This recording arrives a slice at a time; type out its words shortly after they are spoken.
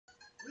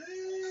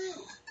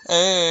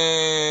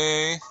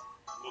Hey.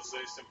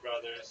 Wilson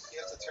Brothers. You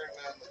have to turn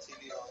on the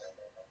TV volume.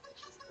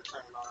 Or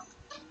turn it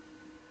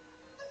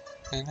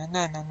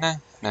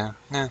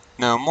on.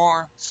 No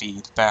more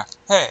feedback.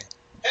 Hey,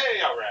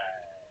 Hey,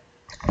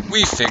 alright.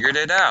 we figured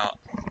it out.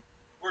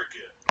 We're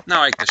good. Not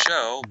like the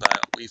show,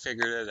 but we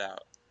figured it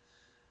out.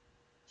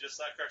 Just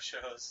like our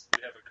shows,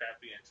 we have a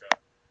crappy intro.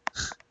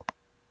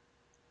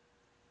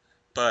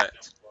 But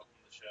Welcome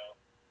to the show.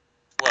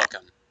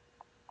 welcome.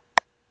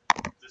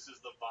 This is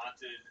the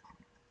vaunted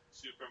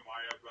Super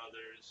Mario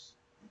Brothers,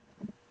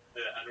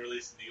 the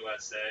unreleased in the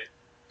USA,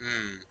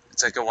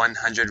 It's like a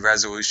 100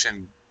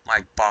 resolution,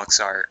 like box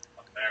art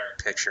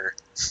America. picture.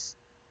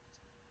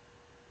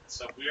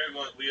 So we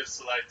have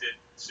selected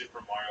Super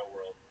Mario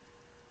World,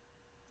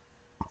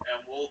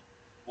 and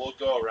we'll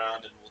go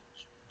around and we'll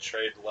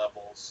trade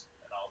levels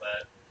and all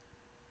that.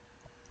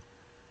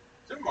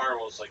 Super Mario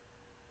World is like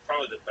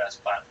probably the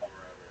best platformer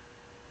ever,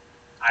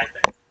 I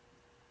think.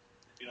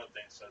 If you don't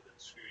think so, then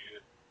screw you.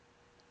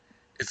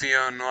 If you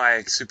don't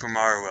like Super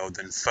Mario World,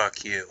 then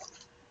fuck you.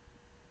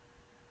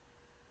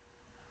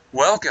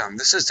 Welcome,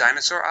 this is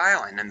Dinosaur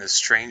Island. In this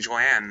strange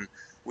land,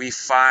 we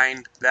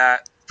find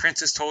that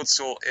Princess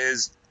Toadstool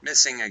is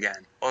missing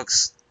again.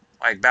 Looks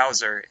like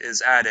Bowser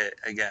is at it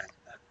again.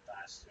 That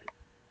bastard.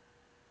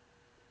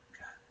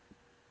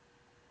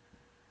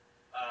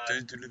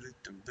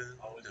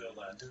 Always go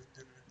left.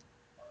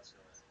 Let's go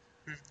left.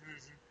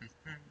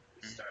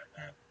 We start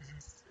now.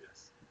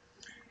 Yes.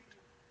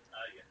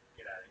 Yeah,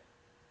 get out of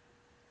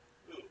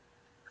here. Ooh,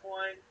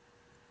 coin.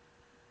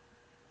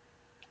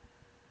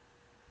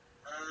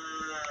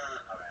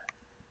 Alright.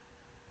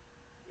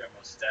 We are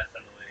most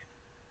definitely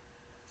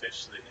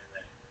officially in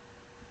there.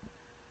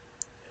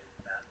 Okay,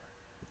 that one.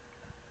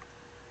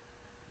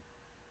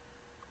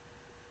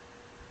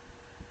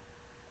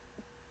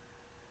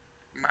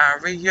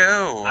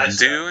 Mario, I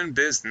start. doing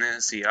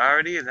business. He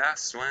already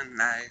lost one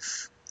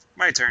life.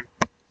 My turn.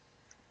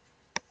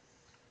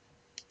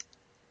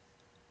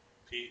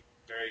 Pete,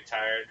 very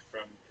tired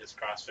from his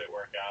CrossFit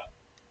workout.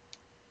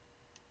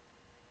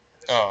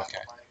 Oh, okay.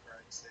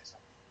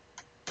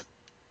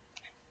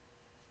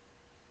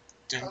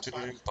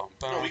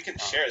 No, we can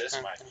share this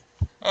mic.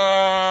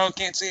 Oh,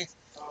 can't see.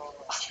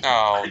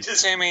 Oh, I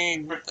just-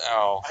 Sammy.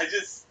 Oh. I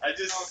just. No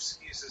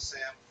excuses, Sam.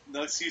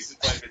 No excuses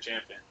playing for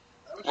champion.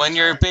 When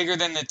you're bigger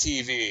than the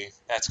TV,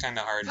 that's kind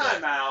of hard.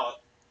 Time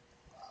out.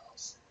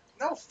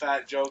 No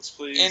fat jokes,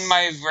 please. In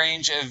my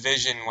range of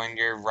vision when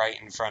you're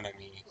right in front of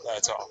me,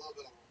 that's all.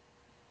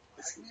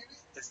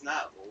 It's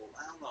not,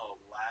 I don't know,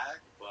 lag,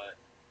 but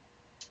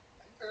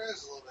I think there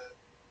is a little bit,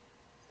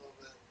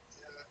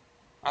 yeah.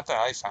 Not that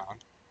I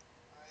found.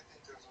 I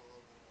think there's a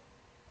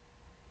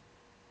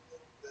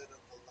little bit of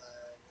a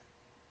lag.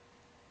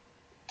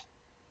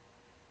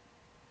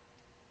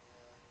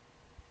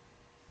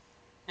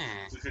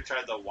 we could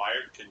try the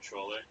wired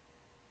controller.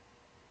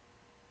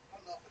 I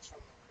don't know if it's from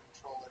the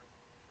controller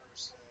per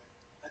se.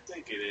 I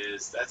think it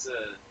is.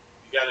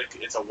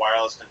 It's a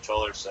wireless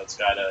controller, so it's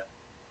got a.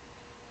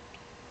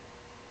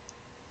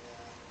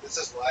 Yeah, this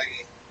is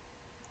laggy.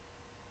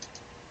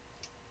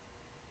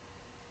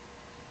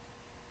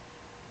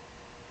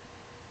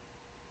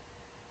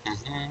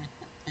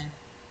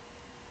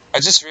 I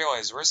just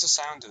realized, where's the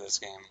sound to this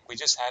game? We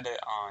just had it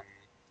on.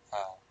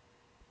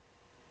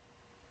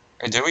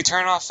 Or did we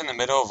turn it off in the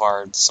middle of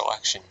our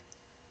selection?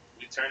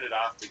 We turned it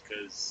off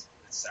because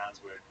it sounds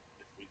weird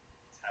if we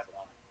have it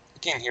on. I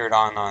can't hear it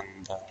on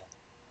the.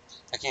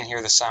 I can't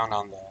hear the sound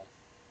on the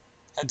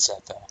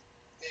headset though.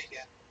 Yeah, you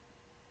can.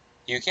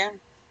 You can?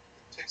 It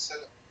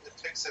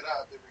picks it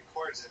up. It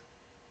records it.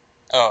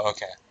 Oh,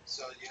 okay.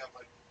 So you have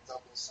like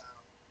double sound.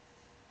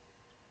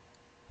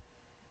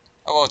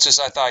 Oh well, it's just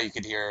I thought you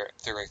could hear it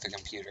through like the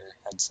computer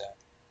headset.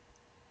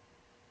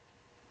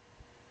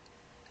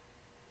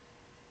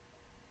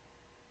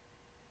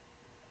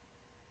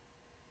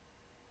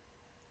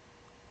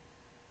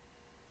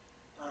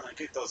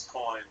 Get those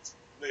coins.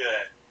 Look at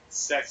that.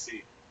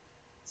 Sexy.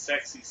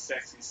 Sexy,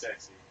 sexy,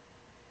 sexy.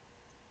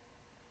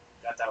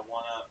 Got that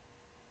one up.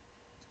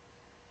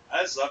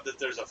 I just love that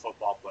there's a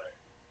football player.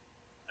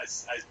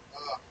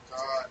 Oh,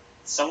 God.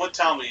 Someone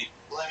tell me.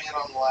 Blaming it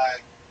on the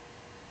lag.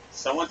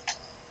 Someone.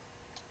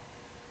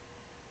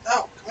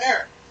 No, come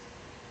here.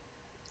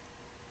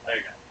 There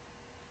you go.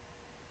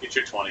 Get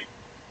your 20.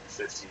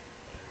 15.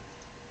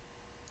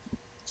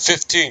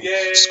 15.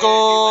 Yay,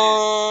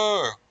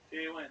 Score!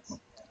 He wins. Yeah,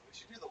 we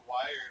should do the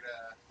wired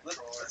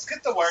controller. Let's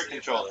get the wired See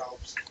if controller. that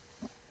helps.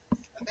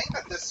 I think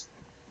that this...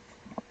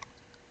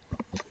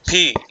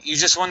 Pete, you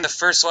just won the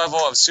first level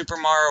of Super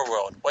Mario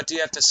World. What do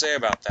you have to say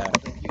about that?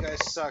 You guys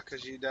suck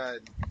because you died.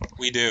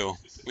 We do,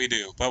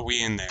 but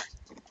we in there.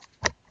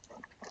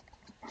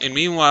 And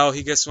meanwhile,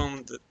 he gets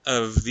one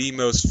of the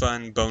most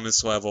fun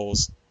bonus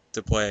levels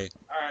to play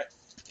Alright.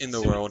 in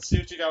the world. See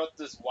what you got with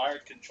this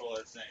wired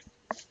controller thing.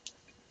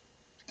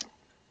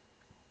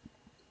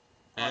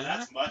 Oh,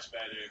 that's much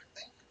better.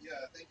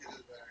 I think it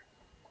is better.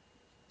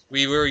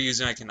 We were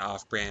using like an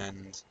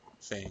off-brand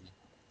thing.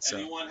 So.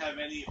 Anyone have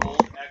any old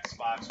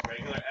Xbox,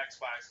 regular Xbox controllers? 'Cause I got the wired controller. It's much better. Anyone have any old Xbox, regular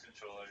Xbox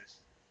controllers? It's much better.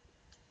 So. Anyone have any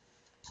old Xbox, regular Xbox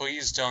controllers?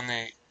 Please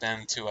donate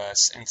them to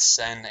us and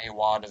send a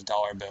wad of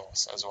dollar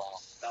bills as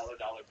well. Dollar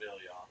bill,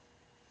 y'all.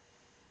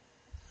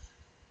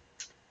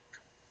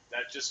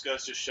 That just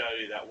goes to show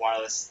you that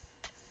wireless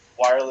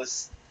Yeah,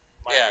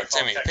 microphone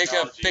Timmy,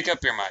 technology, pick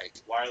up your mic.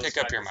 wireless pick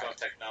up your microphone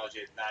mic. technology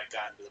had not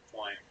gotten to the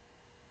point.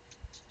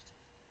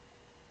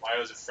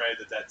 Mario's afraid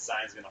that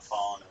sign's gonna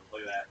fall on him.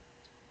 Look at that.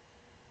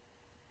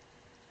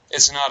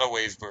 It's not a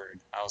wave bird,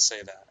 I'll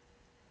say that.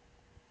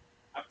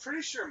 I'm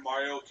pretty sure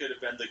Mario could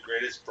have been the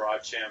greatest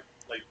broad jump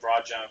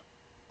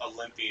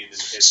Olympian in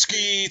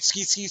history.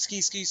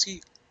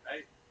 Ski.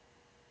 Right?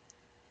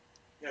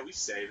 Yeah, we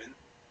saving.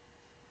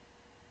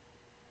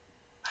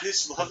 I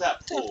just love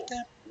that pool.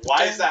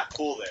 Why is that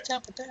pool there?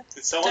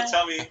 Can someone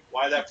tell me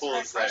why that pool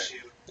is there?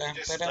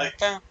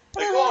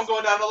 Oh, I'm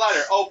going down the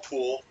ladder. Oh,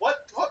 pool.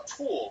 What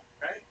pool?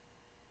 Right?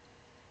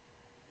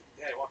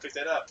 Yeah, you want to pick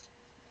that up?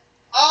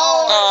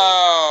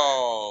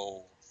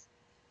 Oh!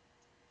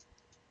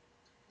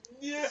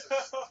 Yeah.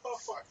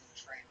 Fucking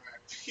train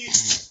wreck.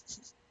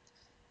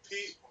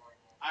 Pete,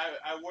 I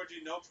award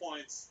you no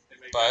points and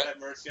may But- God have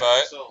mercy on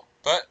your soul.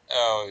 But,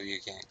 oh, you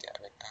can't get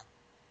it now.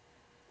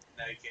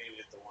 Now you can't even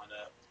get the one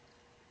up.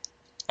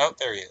 Oh,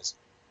 there he is.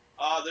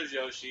 Oh, there's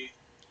Yoshi.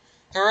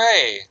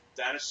 Hooray!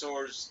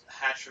 Dinosaurs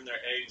hatch from their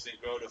eggs and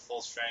grow to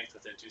full strength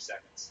within 2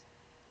 seconds.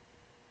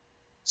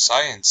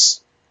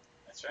 Science.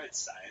 That's right,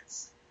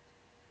 science.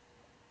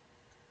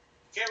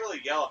 You can't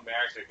really yell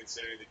America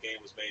considering the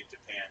game was made in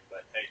Japan,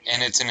 but hey,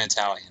 And it's in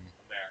Italian,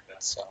 America.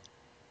 so.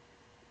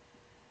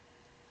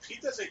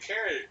 Pete doesn't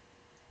care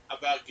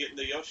about getting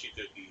the Yoshi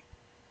cookie.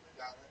 I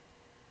got it.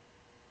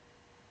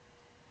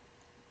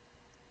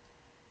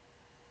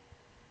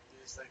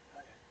 He's like, oh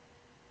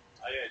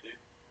yeah. Oh yeah, dude.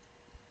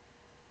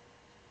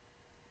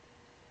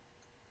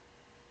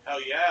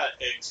 Hell yeah,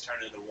 eggs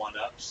turn into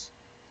 1-ups.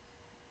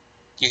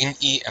 You can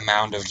eat a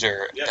mound of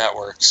dirt. Yep. That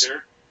works.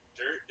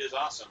 Dirt is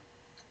awesome.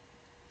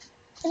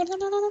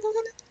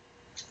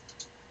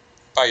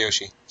 Bye,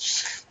 Yoshi.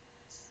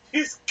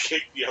 He's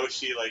kicked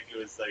Yoshi like he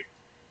was like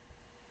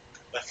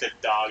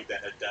a dog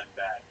that had done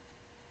bad.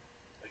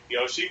 Like,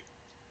 Yoshi,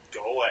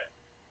 go away.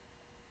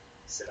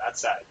 Sit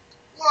outside.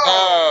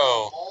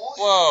 Oh. Mole,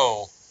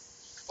 Whoa.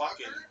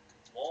 Fucking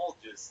mole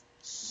just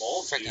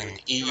mold you. Freaking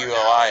eat you you are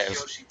now alive.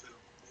 Yoshi poop.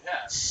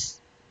 Yeah.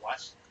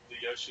 Watch the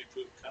Yoshi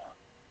poop come.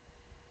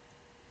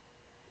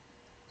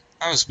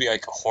 That must be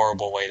like a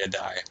horrible way to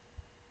die.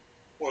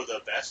 Or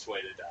the best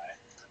way to die.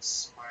 That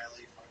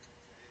smiley fucking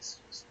face.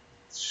 Just...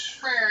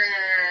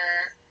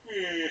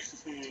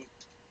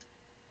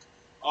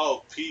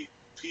 Oh, Pete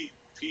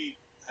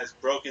has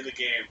broken the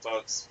game,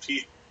 folks.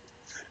 He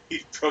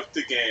broke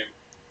the game.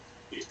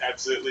 He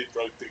absolutely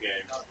broke the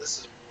game. No, this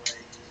is way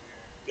easier.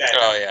 Yeah.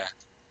 Oh, yeah.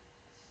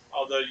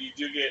 Although you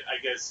do get, I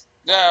guess,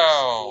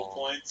 No.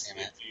 cool points Damn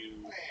it. if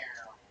you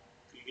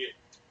get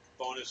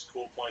bonus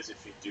cool points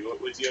if you do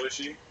it with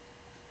Yoshi.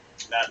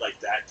 Not like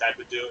that type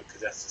of do it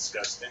because that's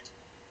disgusting.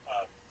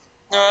 No,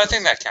 I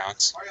think that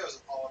counts. Mario's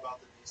all about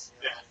the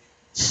bestiality.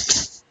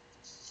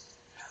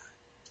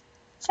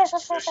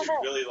 Yoshi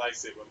really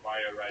likes it when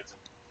Mario rides him.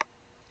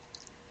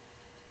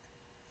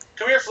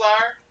 Come here,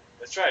 Flower.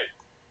 That's right.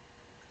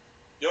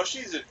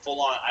 Yoshi's in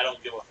full-on I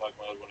don't give a fuck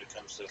mode when it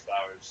comes to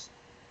flowers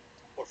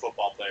or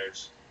football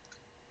players.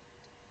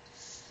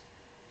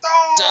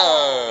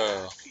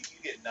 Oh. Pete, you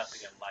get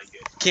nothing like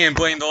it. Can't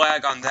blame the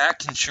lag on that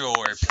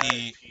controller, That's right,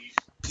 Pete.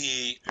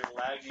 Pete.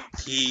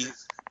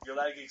 Your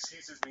laggy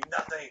excuses mean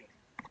nothing.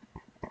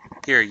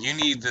 Here, you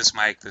need this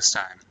mic this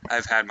time.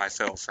 I've had my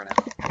fill for now.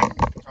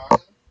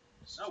 Talking?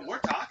 No, we're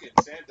talking,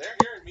 Sam. They're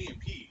hearing me and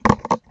Pete.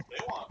 We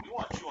want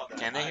you on that.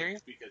 Can they mic hear you?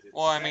 Because it's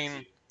Well, I sexy.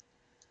 mean-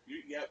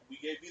 we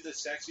gave you the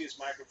sexiest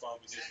microphone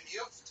because Sam, you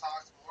have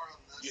talked more on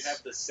this you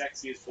have the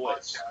sexiest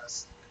voice.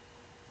 podcast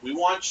We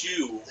want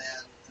you, than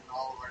in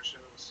all of our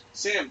shows.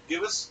 Sam.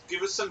 Give us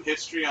some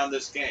history on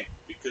this game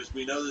because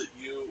we know that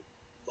you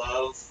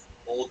love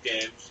old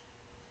games.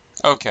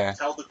 Okay.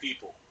 Tell the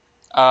people.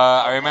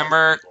 I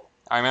remember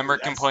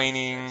That's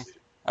complaining sexy.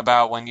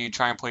 about when you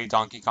try and play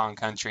Donkey Kong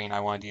Country and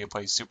I wanted you to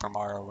play Super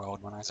Mario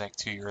World when I was like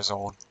 2 years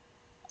old.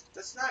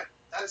 That's not.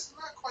 That's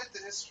not quite the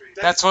history.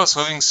 That's Los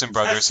Livingston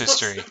Brothers That's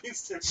history.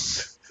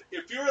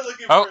 If you were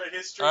looking Oh, for a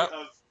history oh.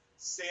 of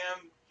Sam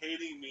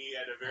hating me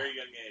at a very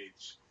young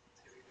age,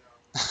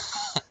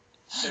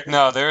 Here we go.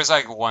 No, there was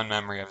like one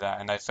memory of that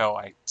and I felt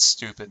like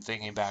stupid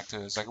thinking back to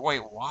it. It's like,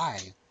 wait, why?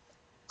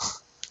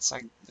 It's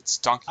like, it's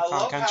Donkey I Kong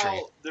love Country.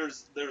 how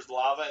there's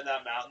lava in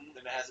that mountain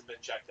and it hasn't been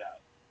checked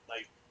out.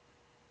 Like,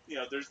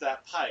 there's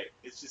that pipe.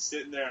 It's just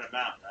sitting there in a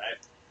mountain,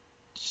 right?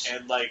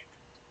 And like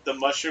the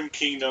Mushroom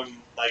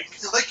Kingdom, like.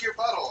 Lick your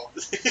butthole.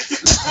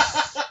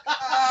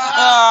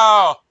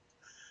 Oh!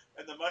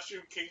 And the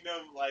Mushroom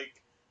Kingdom, like,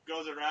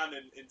 goes around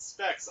and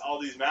inspects all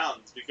these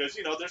mountains because,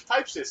 there's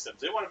pipe systems.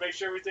 They want to make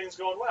sure everything's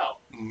going well.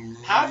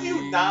 How do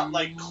you not,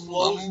 like,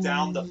 close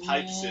down the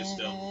pipe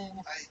system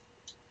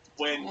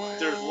when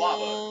there's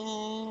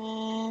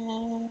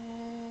lava?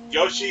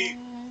 Yoshi,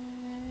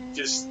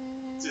 just,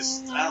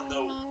 I don't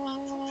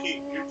know.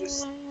 Pete,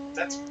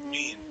 that's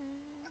mean.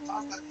 I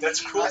thought that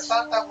That's cruel. I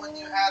thought that when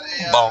you had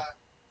a Well.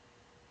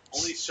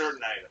 Only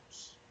certain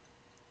items.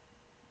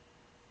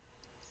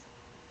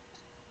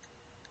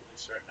 Only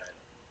certain items.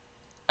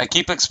 I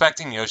keep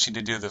expecting Yoshi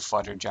to do the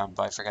flutter jump,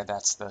 but I forget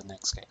that's the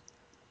next game.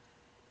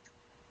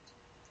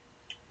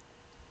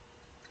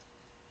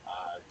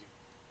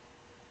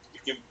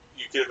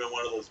 You could have been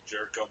one of those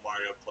jerko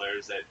Mario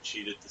players that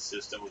cheated the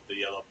system with the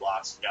yellow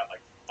blocks and got like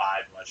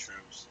 5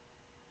 mushrooms.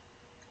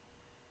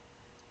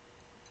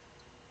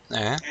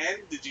 Eh?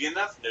 And did you get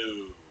enough?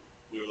 No.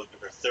 We were looking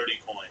for 30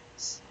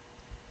 coins.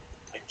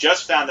 I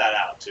just found that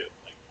out too,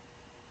 like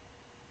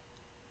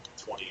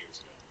 20 years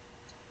ago.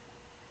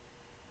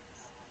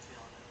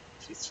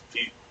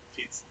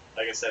 Pete's,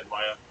 like I said,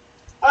 Mario,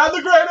 I'm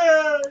the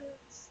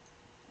greatest!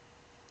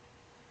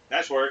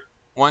 Nice work.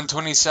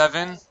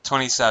 127,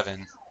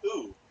 27.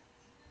 Ooh.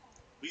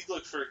 We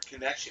look for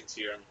connections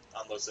here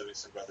on Los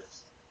Livingston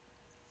Brothers.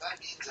 that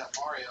means that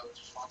Mario is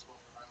responsible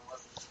for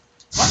 9/11.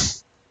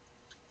 What?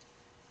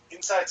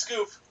 Inside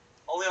scoop.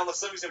 Only on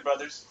Los Livingston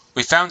Brothers.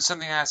 We found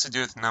something that has to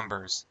do with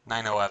numbers.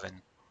 9/11.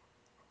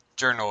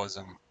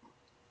 Journalism.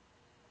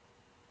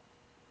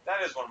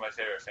 That is one of my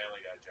favorite Family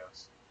Guy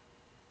jokes.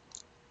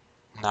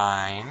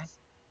 9.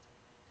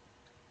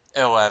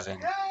 11.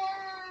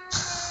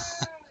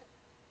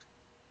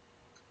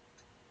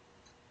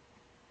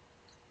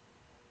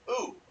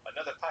 Ooh,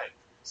 another pipe.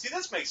 See,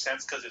 this makes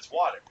sense because it's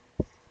water.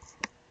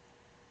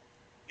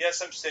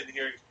 Yes, I'm sitting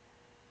here.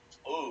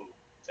 Ooh,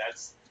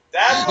 that's...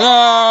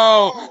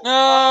 No!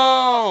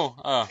 No!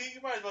 Oh. Pete,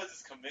 you might as well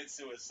just commit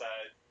suicide.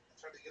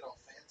 I tried to get all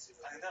fancy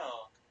with I it.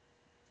 know.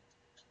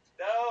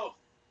 No.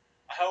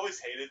 I always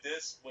hated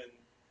this when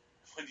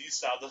you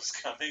saw those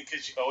coming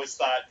because you always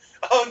thought,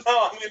 oh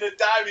no, I'm going to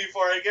die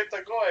before I get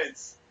the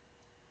coins.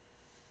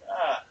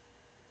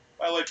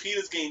 By the way, Pete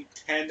has gained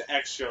 10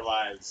 extra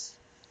lives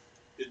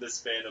in the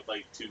span of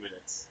like 2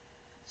 minutes.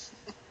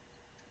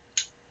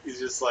 He's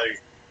just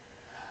like,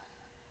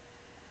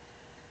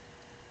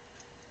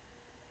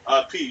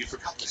 Pete, you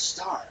forgot the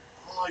star.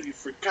 Oh, you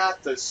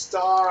forgot the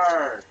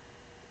star.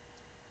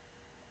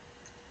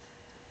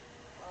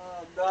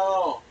 Oh,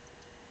 no.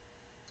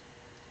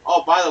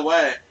 Oh, by the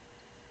way,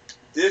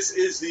 this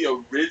is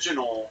the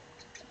original.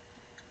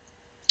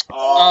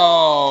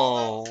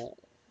 Oh.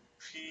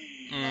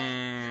 Pete.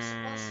 You're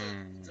supposed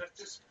Mm. to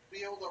just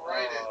be able to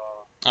write it.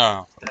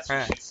 Oh. That's Okay.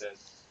 what she said.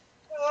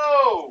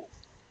 Oh!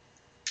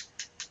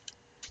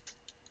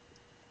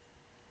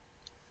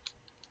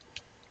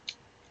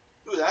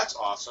 Ooh, that's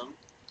awesome.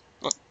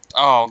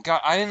 Oh,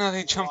 God. I didn't know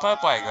they jump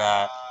up like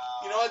that.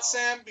 You know what,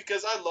 Sam?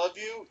 Because I love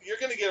you, you're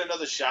going to get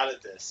another shot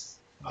at this.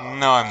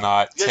 No, I'm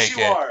not. Yes, Take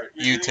you it. are.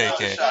 You're You getting take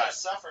another it. You shot. gotta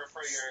suffer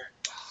for your.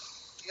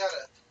 You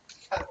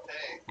gotta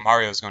pay.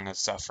 Mario's going to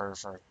suffer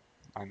for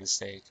my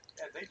mistake.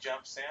 Yeah, they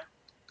jump, Sam.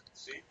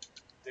 See?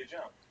 They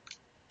jump.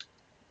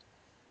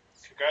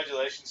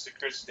 Congratulations to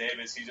Chris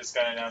Davis. He just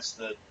got announced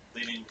the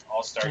leading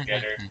All-Star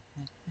getter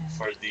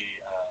for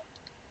the... I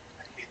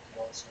hate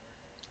the All-Star.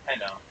 I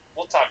know.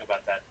 We'll talk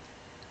about that.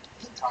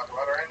 You can talk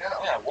about it right now.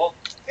 Yeah, well,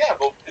 yeah,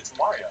 but it's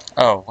Mario.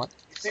 Oh, what?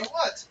 So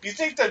what? You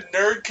think the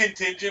nerd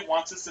contingent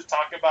wants us to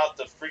talk about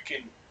the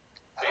freaking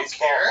I don't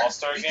baseball care.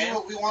 All-Star We game? do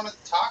what we want to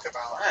talk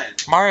about. Fine.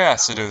 Mario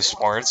has to do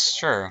sports.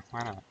 Sure.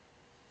 Why not?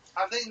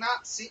 Have they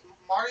not seen?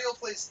 Mario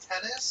plays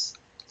tennis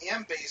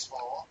and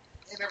baseball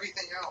and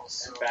everything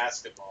else. And So.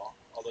 basketball,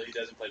 although he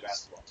doesn't play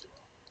basketball too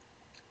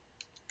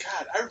well.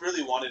 God, I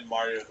really wanted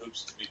Mario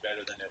Hoops to be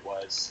better than it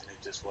was, and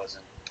it just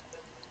wasn't.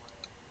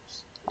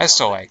 I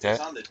still liked It was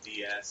it. on the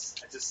DS.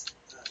 It just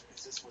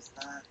was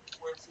not.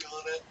 We're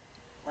feeling it.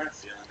 Weren't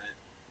feeling it.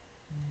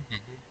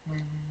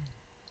 Mm-hmm.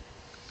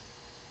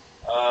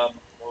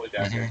 What we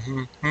got here?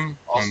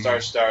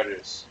 All-Star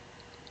starters.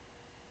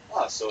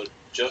 Oh, so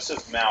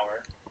Joseph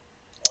Maurer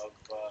of.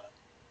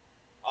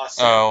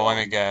 Sam Oh, wrong. let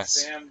me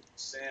guess.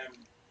 Sam,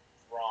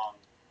 wrong.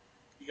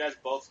 You guys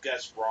both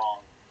guessed wrong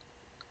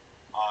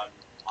on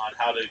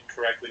how to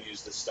correctly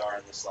use the star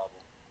in this level.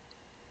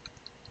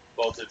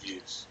 Both of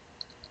you.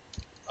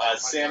 Oh my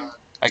Sam, God.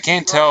 I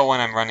can't tell when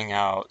I'm running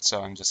out,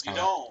 so I'm just you kind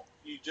of... don't.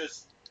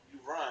 You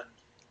run.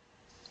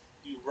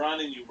 You run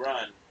and you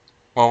run.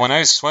 Well, when I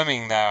was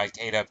swimming, that like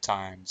ate up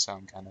time, so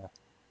I'm kind of...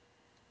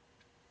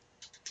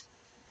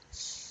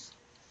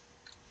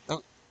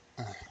 Oh.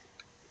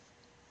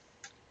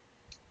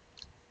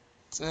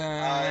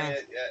 Yeah,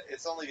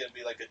 it's only going to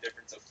be like a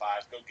difference of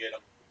 5. Go get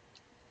them.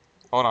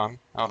 Hold on.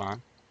 All you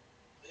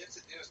have to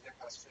do is get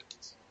past 50.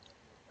 So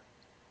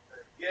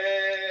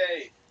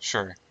Yay!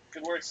 Sure.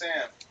 Good work,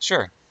 Sam.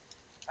 Sure.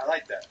 I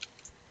like that.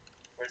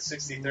 We're at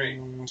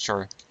 63.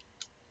 Sure.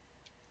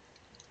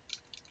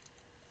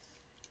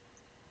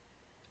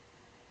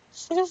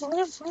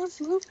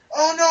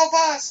 Oh no,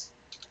 boss!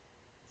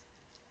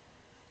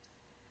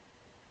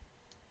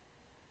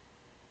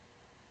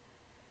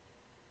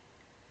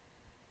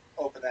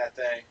 Open that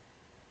thing.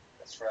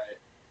 That's right.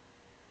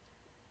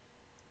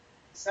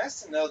 It's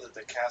nice to know that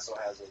the castle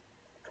has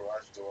a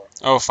garage door.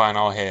 Oh, fine,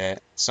 I'll hit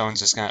it. Someone's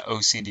just gonna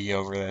OCD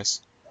over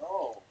this.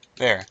 No,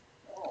 There.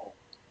 no.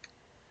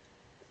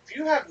 if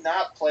you have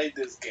not played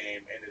this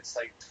game and it's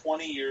like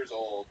 20 years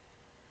old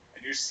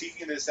and you're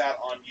seeking this out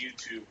on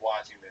YouTube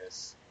watching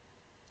this,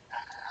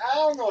 I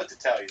don't know what to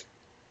tell you.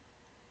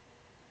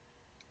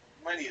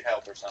 You might need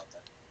help or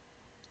something.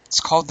 It's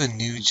called the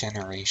New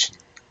Generation.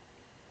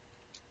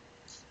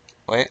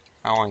 Wait,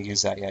 I don't want to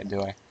use that yet,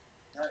 do I?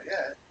 Not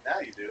yet. Now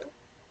you do.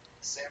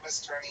 Sam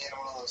is turning into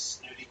one of those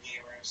snooty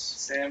gamers.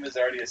 Sam is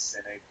already a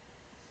cynic.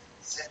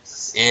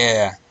 Sam's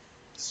Yeah.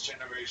 this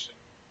generation.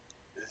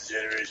 This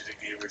generation of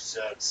gamers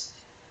sucks.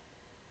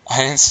 I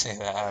didn't say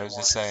that. I was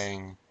just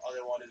saying. All they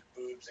want is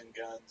boobs and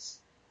guns.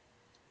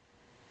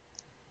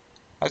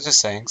 I was just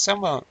saying.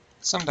 Some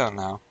don't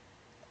know.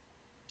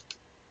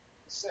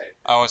 Say it.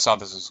 I always thought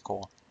this was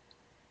cool.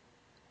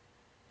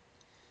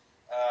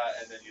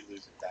 And then you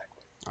lose it that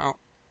quick. Oh,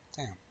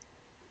 damn.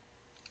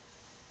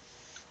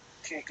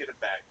 Can't get it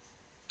back.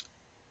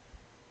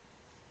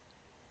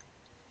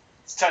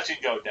 It's touch and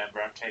go,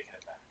 Denver. I'm taking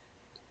it back.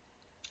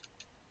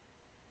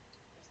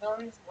 There's no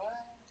reason why.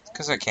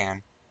 Because I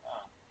can.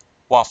 Oh.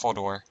 Waffle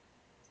door.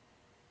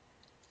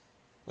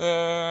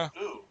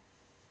 Ooh.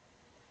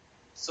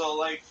 So,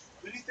 like,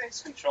 who do you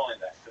think's controlling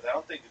that? Because I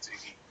don't think it's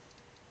Iggy.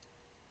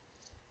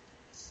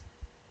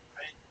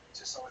 I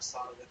just always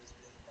thought of it as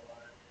being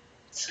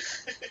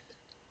alive.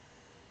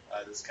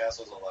 This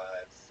castle's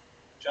alive.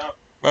 Jump.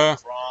 Wrong.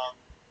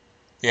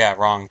 Yeah,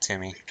 wrong,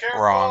 Timmy. Be careful.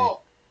 Wrong.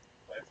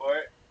 Wait for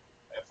it.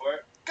 Wait for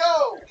it. Go!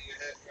 You're gonna get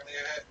hit. You're gonna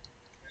get hit.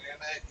 You're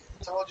gonna hit.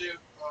 I told you.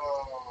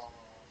 Oh.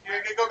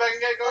 You're gonna go back and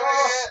get it. Go back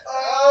and get it.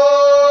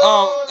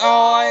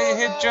 Oh, I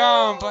hit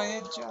jump. I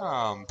hit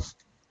jump.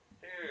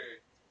 Here.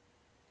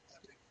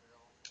 Epic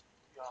fail.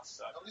 Y'all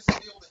suck. Nobody's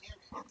gonna be able to hear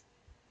me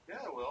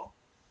Yeah, it will.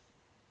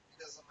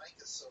 because the mic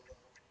is so low.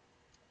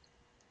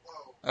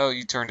 Whoa. Oh,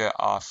 you turned it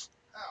off.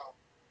 Ow.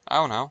 I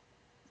don't know.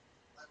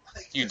 My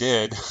mic You just,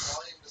 did. The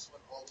volume just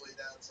went all the way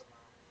down somehow.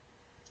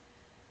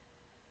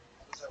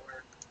 How does that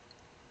work?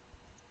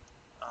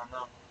 I don't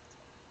know.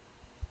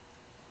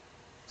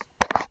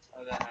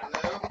 How that happen?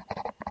 Hello?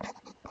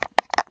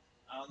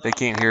 I don't know. They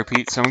can't hear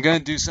Pete, so I'm gonna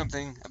do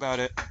something about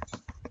it.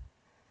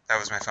 That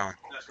was my phone.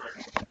 That's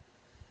right.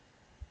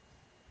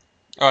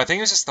 Oh, I think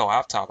it was just the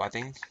laptop, I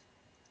think.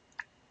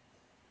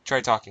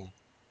 Try talking.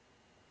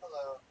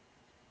 Hello.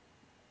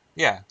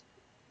 Yeah.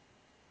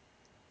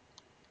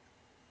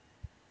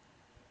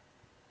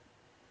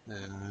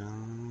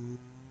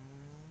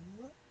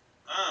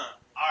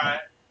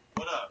 Alright.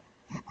 What up?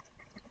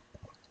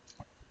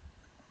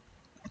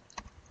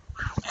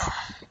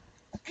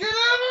 Get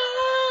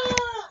out!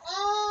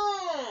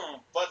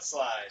 Butt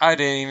slide. I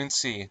didn't even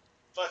see.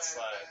 Butt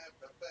slide.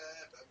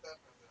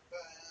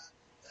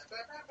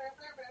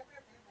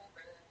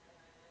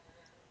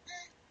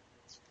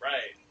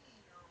 Right.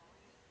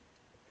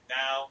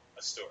 Now,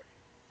 a story.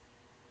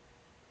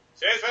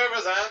 Shakespeare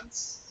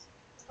presents.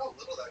 Look how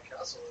little that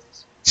castle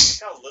is.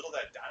 Look how little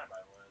that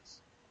dynamite was.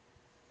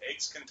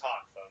 Eggs can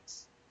talk,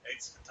 folks.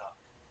 Eggs can talk.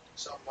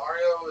 So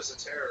Mario is a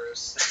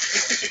terrorist.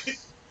 He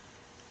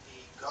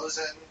goes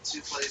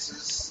into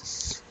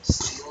places,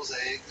 steals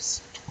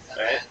eggs, and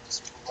Right. then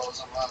just blows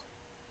them up.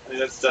 I mean,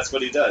 that's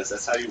what he does.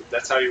 That's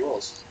how he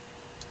rolls.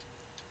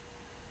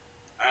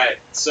 All right,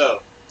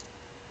 so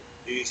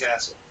Iggy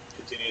Castle.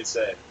 Continue to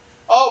say.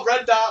 Oh,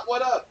 red dot.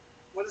 What up?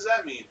 What does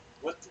that mean?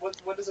 What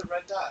is a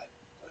red dot?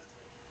 What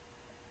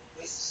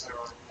is it? There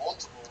are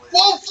multiple ways.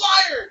 Whoa,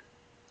 flyer!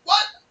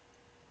 What?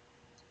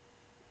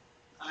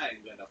 I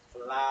ain't gonna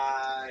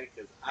fly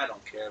because I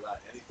don't care about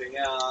anything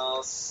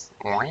else.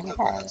 Put the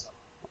buttons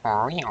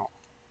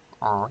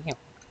on.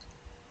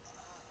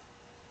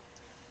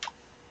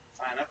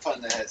 Fine, I'm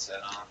putting the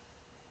headset on.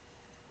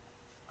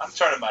 I'm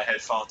turning my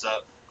headphones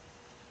up.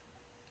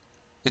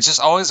 It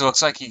just always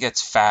looks like he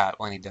gets fat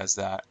when he does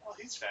that. Oh,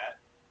 he's fat.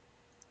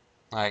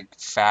 Like,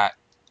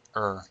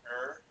 fat-er.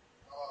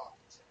 Oh,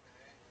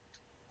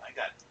 Timmy. I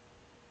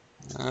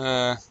got.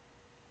 Uh,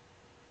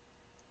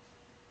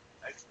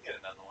 I can get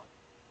another one.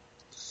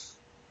 Let's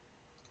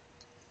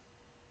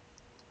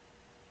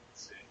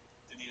see.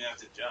 Didn't even have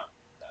to jump.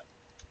 That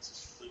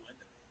just flew into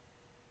me.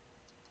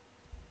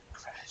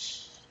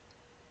 Crash.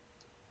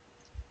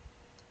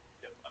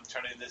 Yep, I'm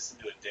turning this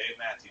into a Dave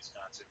Matthews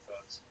concert,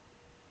 folks.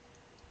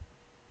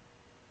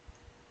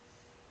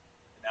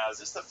 Now, is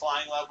this the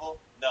flying level?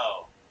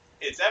 No.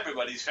 It's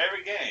everybody's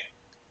favorite game.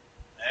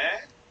 Eh?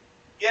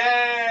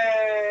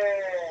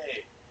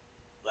 Yay!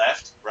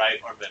 Left, right,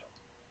 or middle?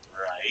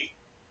 Right.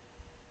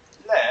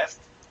 Left.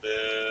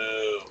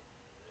 Boo.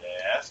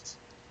 Left.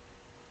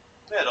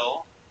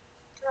 Middle.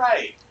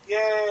 Right.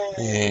 Yay!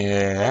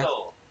 yeah.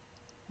 Middle.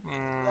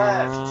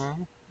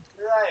 Mm,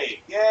 Right.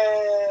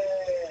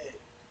 Yay!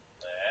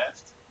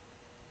 Left.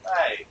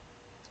 Right.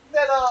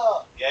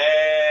 Middle.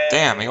 Yay!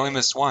 damn, he only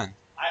missed one.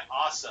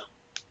 Awesome.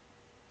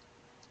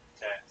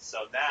 Okay,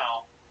 so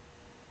now.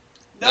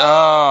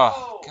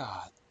 Oh,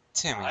 God.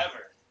 Timmy.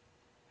 However,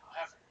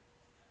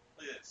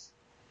 look at this.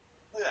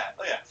 Look at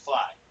that.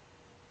 Fly.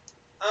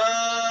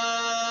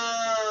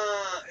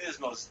 It is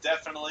most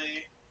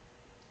definitely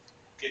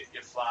get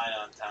your fly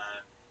on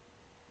time.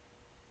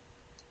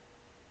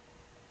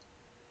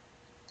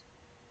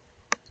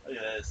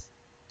 at this.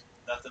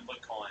 Nothing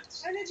but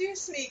coins. When did you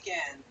sneak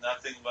in?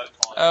 Nothing but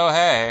coins. Oh,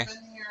 hey. I've been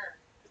here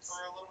for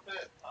a little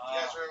bit. You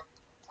guys are up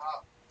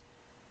top.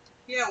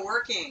 Yeah,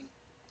 working.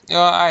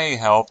 I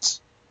helped.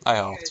 What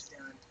are you guys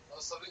doing?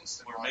 Los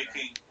Livingston We're Madre.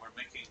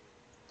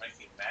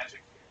 making magic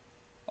here.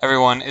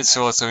 Everyone, it's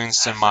Los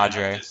Livingston Actually,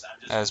 Madre, I'm just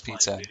as playing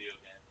Pete said. video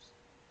games.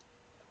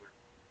 We're-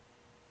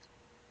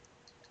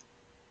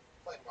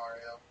 Play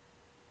Mario.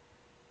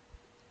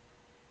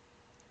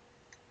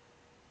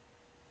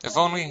 If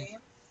Playing only...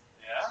 games?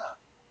 Yeah.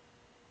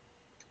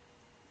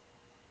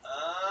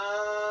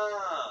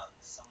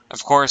 Somebody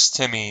Of course,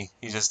 Timmy,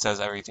 he just does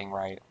everything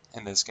right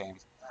in this game.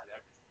 Not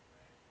everything,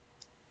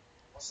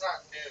 Well, it's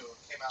not new.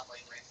 It came out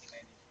like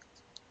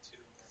 1992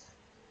 or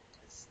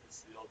 93. It's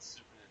the old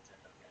Super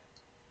Nintendo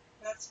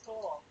game. That's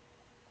cool.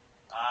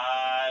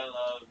 I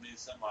love me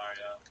some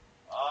Mario.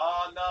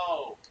 Oh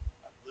no!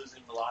 I'm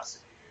losing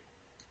velocity here.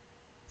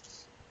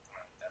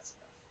 Alright, that's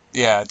enough.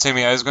 Yeah,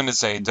 Timmy, I was going to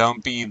say,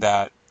 don't be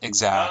that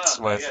exact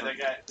No, with...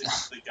 yeah,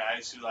 the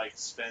guys who like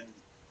spend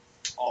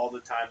all the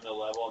time in the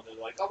level and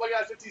they're like, oh my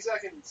god, 50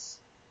 seconds.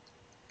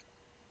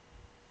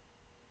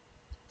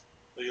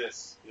 Look at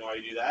this. You know why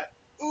you do that?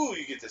 Ooh,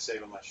 you get to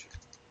save a mushroom.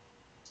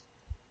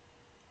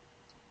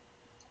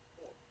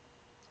 Oh.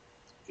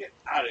 Get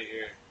out of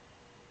here.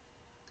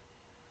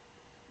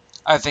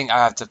 I think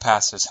I have to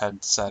pass this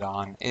headset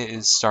on. It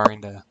is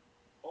starting to...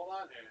 Hold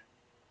on here.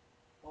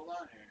 Hold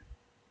on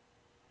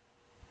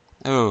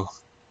here. Ooh.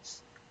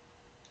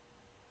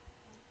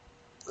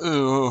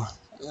 Ooh.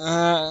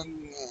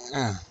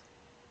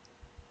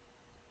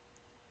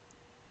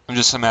 I'm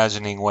just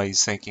imagining what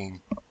he's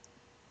thinking.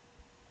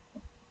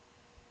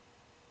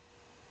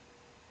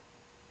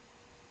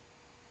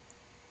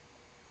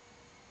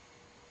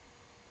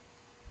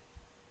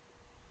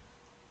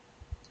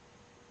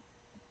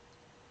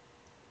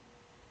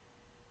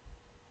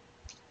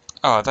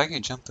 Oh, I thought you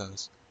jumped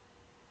those.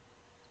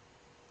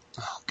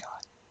 Oh,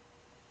 God.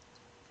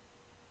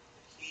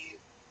 The key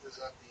is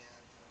at the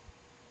end.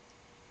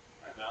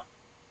 I know.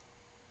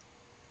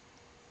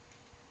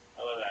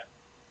 I love that.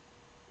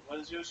 What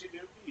does Yoshi do?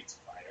 He eats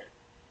fire.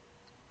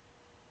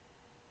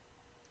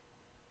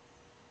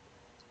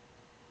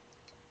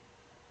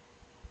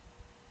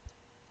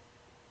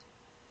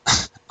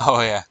 Oh,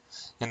 yeah.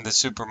 In the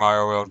Super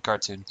Mario World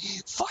cartoon.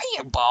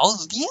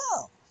 Fireballs,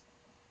 yeah!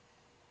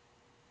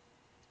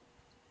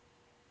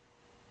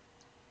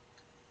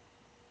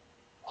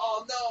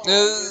 Oh no! I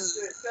missed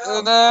it. No,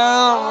 No! no.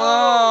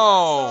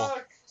 Oh, that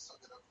sucked. Still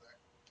get up there.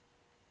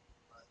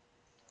 But,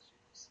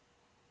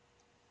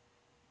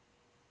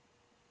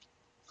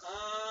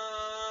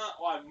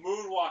 Oh, I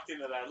moonwalked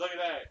into that. Look at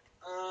that.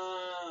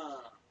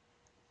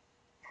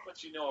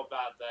 What you know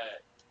about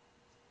that?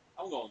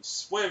 I'm going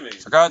swimming.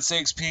 For God's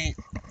sakes, Pete,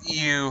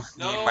 you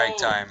need No. mic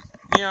time.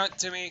 You know what,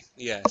 Timmy?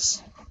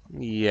 Yes.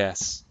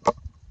 Yes.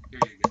 Here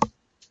you go.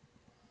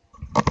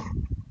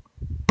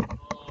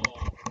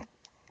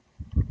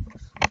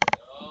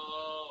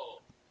 No.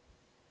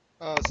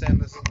 oh, Sam,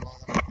 this isn't long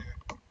enough here.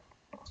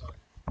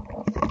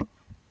 Sorry.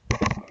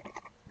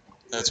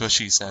 That's what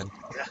she said.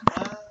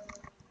 No.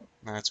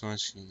 That's what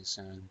she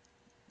said.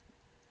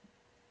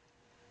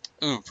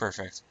 Ooh,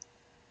 perfect.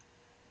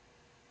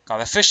 God,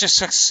 the fish just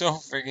looks so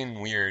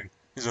friggin' weird.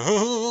 He's like,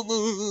 No.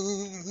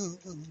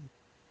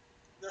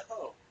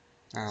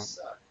 oh,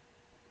 Suck.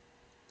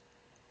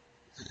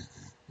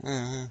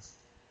 oh,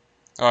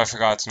 I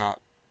forgot it's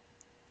not.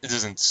 It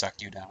doesn't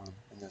suck you down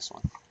in this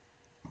one.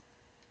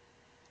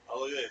 Oh,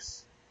 look at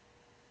this.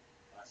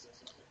 I said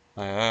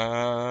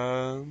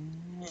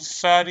something.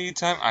 Fatty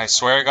time. I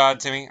swear to God,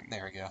 Timmy.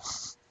 There we go. You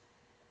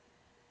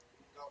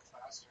can go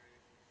faster.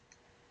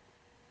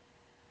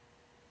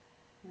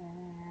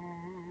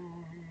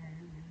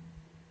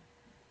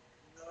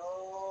 No.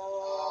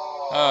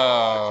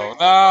 Oh, I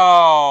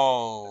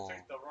no.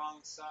 took the wrong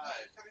side.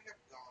 You could have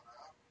kept going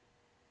up.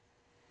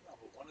 No,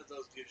 but one of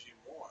those gives you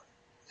more.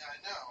 Yeah, I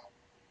know.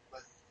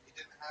 But you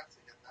didn't have to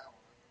get that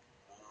one.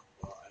 Oh,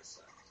 well, I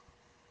suck.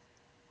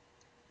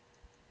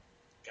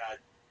 God.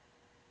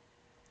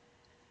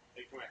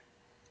 Hey, come here.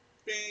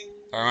 Bing.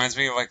 That reminds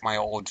me of like my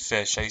old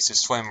fish. I used to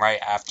swim right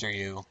after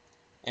you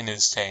in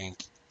his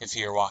tank if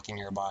you were walking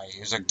nearby. He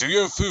was like, do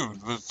you have food?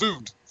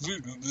 Food.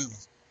 Food.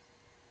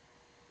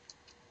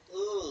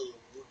 Ooh.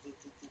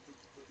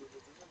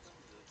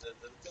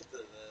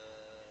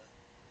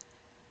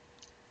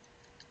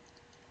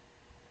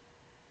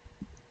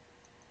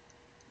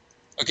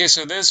 Okay,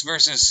 so this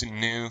versus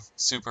new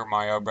Super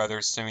Mario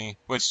Brothers to me,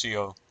 which do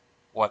you,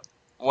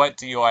 what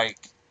do you like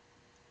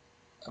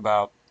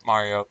about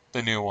Mario,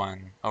 the new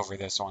one, over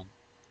this one?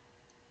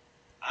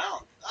 I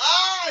don't.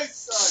 Ah, I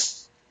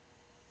suck.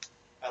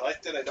 I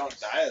like that I don't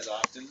die as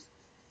often.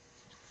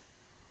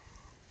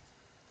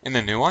 In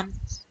the new one?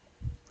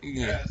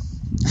 Yeah, Yes.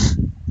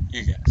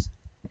 you guess.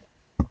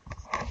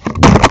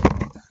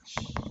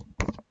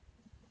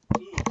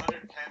 Ooh,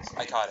 100 pence.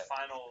 I caught it.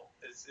 Final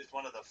is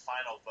one of the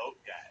final vote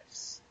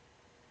guys.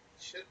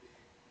 Should be.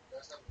 You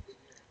guys have a good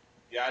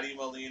year. Yadi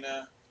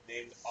Molina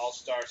named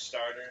All-Star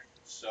starter.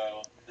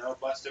 So no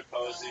Buster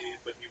Posey,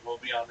 but he will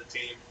be on the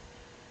team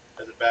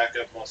as a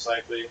backup most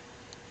likely.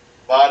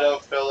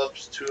 Votto,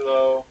 Phillips,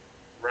 Tulo,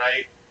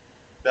 Wright,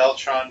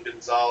 Beltran,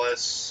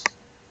 Gonzalez,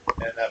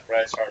 and that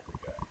Bryce Harper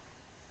guy.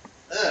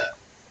 Ugh.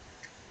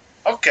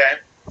 Okay.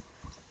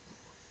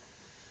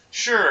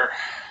 Sure.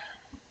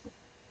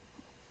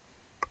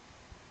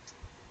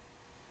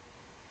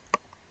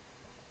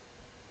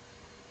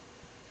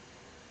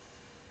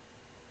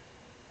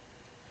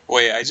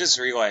 Wait, I just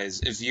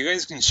realized if you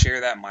guys can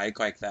share that mic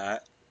like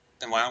that,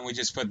 then why don't we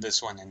just put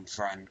this one in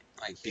front,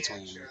 like Can't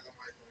between? share the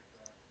mic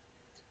like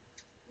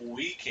that.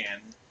 We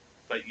can,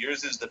 but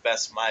yours is the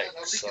best Yeah, mic,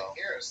 nobody so. can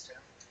hear us, Tim.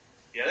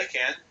 Yeah, they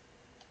can.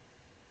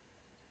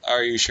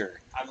 Are you sure?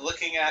 I'm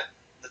looking at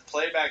the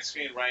playback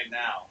screen right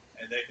now,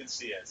 and they can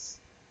see us.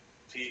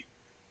 Pete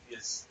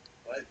is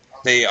what?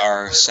 They I'll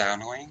are play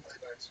sound back. length.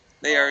 Play back.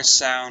 They are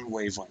sound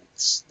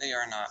wavelengths. They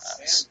are not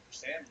us.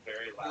 Sam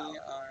very loud. We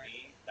are.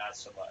 Me, not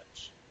so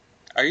much.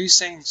 Are you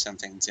saying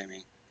something to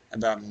me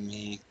about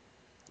me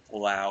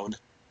loud?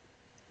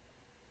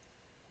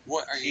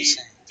 What are you Pete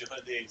saying?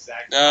 doing the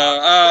exact Oh,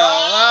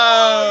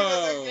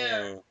 opposite. he doesn't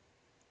care.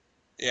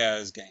 Yeah, I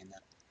was getting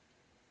that.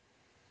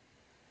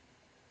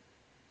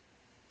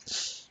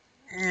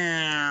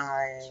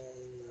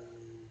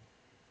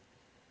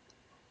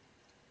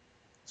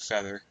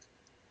 Feather.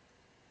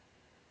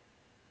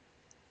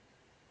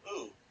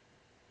 Ooh,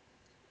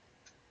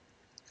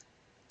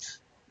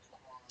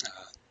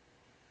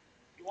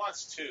 he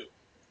wants two.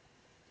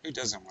 Who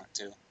doesn't want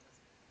to?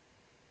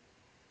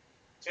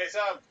 Chase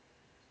up.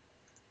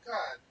 God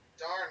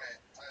darn it.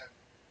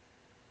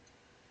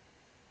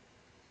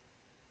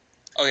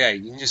 Oh yeah,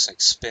 you can just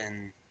like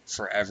spin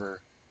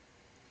forever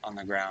on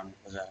the ground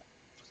with that.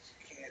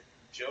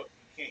 You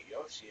can't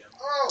Yoshi him.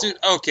 Oh! Dude,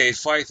 okay,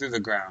 fly through the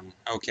ground.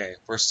 Okay,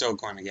 we're still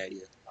going to get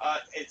you.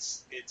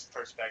 It's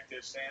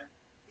perspective, Sam.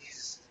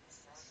 He's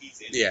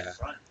He's in Yeah.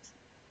 front.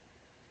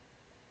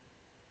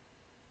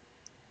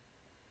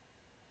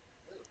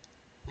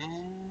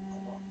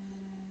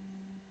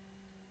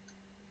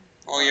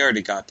 Well, you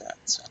already got that,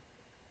 so.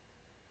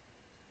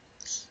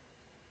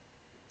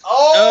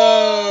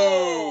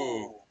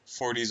 Oh!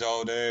 40s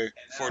all day. And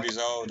now- 40s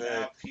all and day.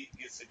 now Pete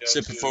gets to go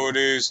Sip to of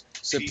 40s.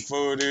 Sip of Pete-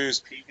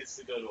 40s. Pete gets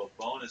to go to a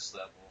bonus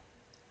level.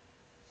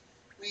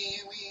 wee,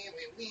 wee,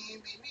 wee, wee,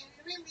 wee, wee,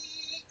 wee,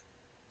 wee.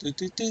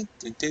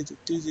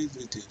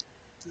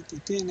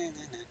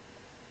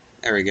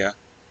 There we go.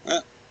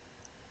 What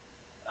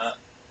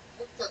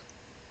the?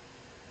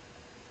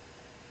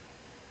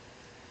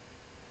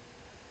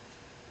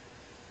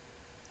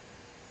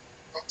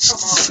 Oh, come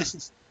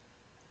on.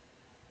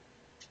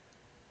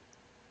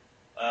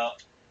 Well,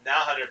 now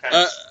Hunter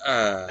Pence.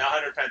 uh, Now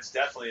Hunter Pence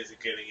definitely isn't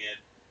getting in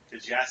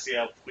because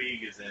Yasiel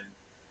Puig is in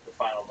the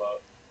final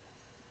vote.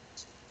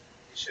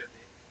 He should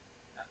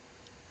be.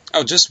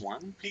 oh, just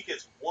one? Pete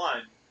gets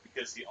one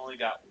because he only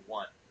got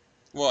one.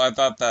 Well, I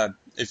thought that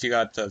if you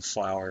got the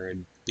flower,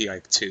 it'd be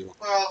like two.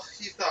 Well,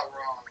 he thought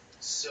wrong.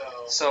 So.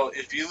 So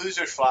if you lose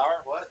your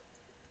flower, what?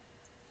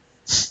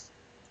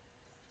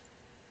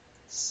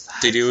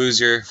 Did you lose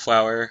your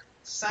flower?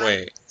 Side,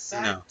 Wait,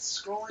 side no,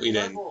 scrolling we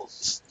didn't.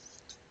 levels.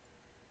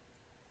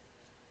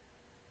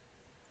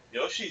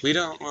 Yoshi. We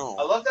don't I know.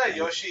 love that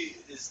Yoshi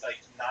is like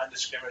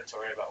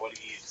non-discriminatory about what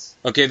he eats.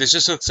 Okay, this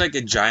just looks like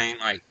a giant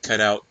like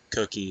cutout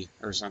cookie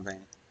or something.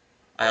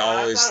 I thought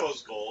always, it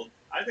was gold.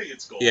 I think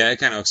it's gold. yeah, it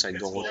kind of looks like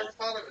It's gold, gold. I never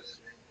thought of it as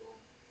being gold.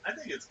 I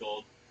think it's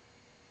gold.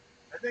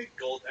 I think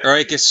gold. or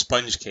like a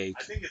sponge cake.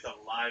 I think it's a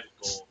live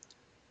gold.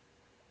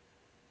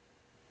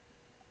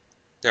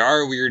 There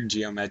are weird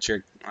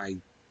geometric like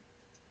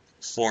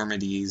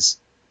formities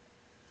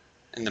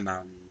in the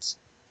mountains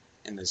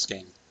in this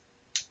game.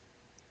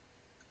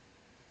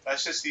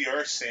 That's just the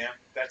Earth, Sam.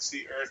 That's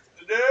the Earth.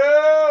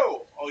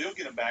 No! Oh, you'll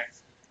get him back.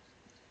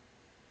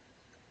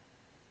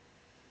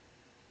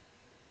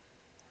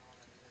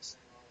 I'm missing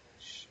all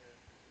this shit.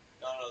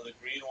 No, the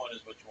green one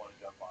is what you want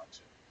to jump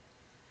onto.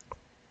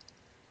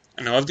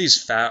 And I love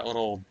these fat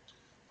little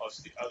Oh, it's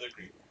the other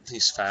green one.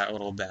 these fat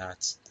little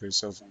bats. They're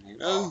so funny.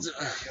 Oh,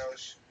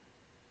 Yosh.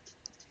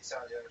 Peace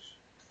out,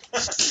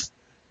 Yosh.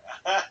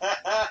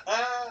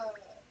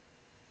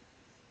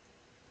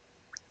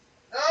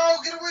 No,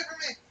 get away from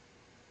me!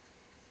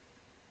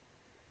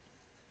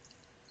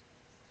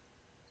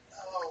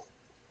 No.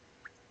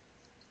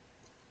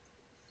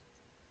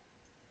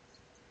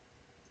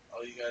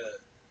 Oh, you gotta.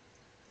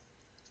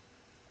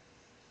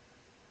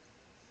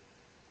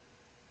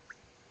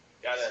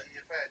 See,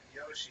 if I had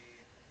Yoshi.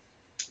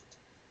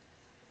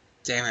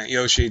 Damn it,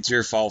 Yoshi, it's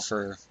your fault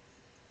for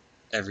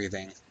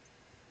everything.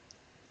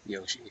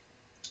 Yoshi.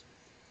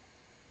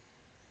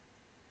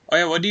 Oh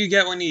yeah, what do you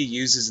get when he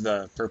uses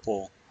the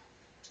purple?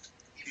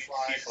 He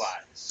flies. He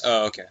flies.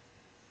 Oh, okay.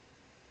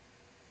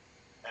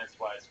 That's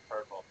why it's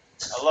purple.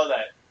 I love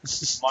that.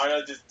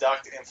 Mario just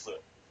ducked and flew.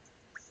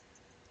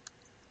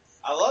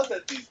 I love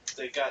that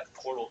they got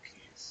portal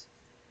keys.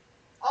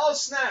 Oh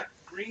snap!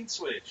 Green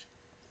switch.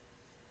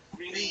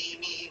 Green. Me,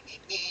 me, me,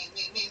 me,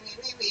 me, me,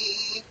 me, me,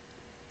 me.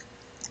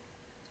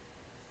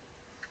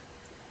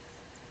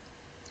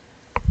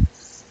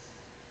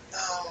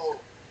 No.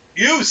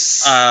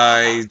 Use.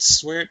 I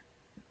swear.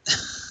 You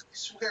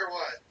swear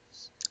what?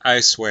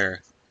 I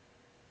swear.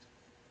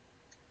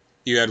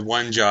 You had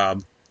one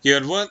job. You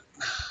had what?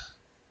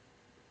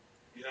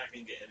 You're not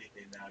gonna get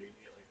anything now. You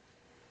get like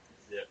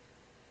zip.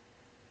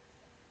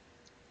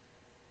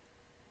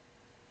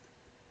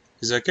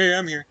 He's like, hey,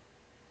 I'm here.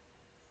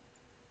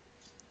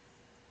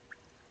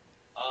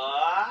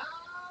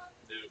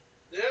 Dude.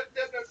 Zip,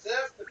 zip, zip,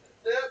 zip, zip,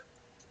 zip.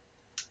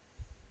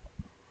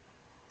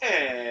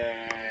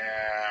 And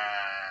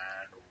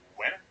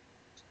winner.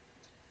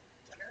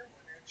 Winner,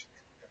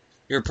 chicken dinner.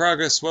 Your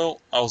progress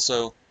will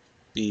also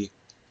be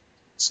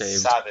saved.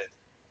 Saved.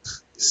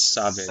 Saved.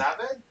 Saved?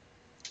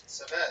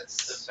 Saved.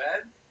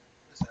 Saved?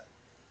 Who's that?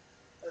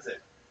 What is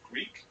it?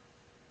 Greek?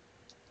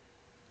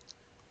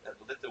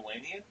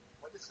 Lithuanian?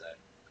 What is that?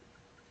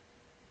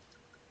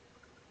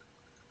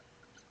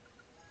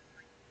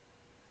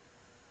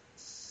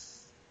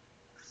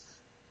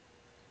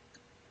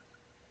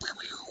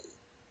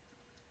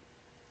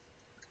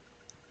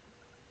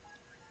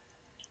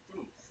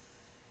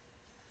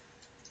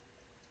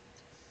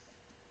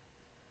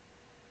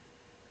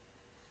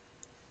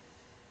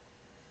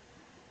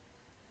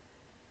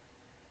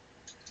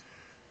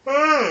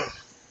 Ooh.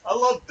 I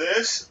love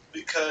this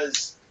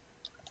because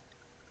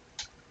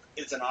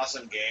it's an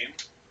awesome game,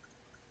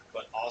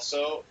 but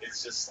also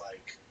it's just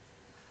like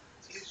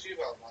Teach you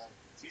about life.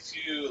 teach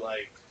you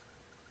like,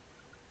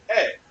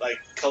 hey, like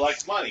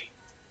collect money,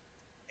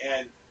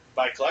 and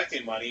by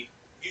collecting money,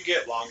 you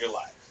get longer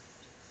life.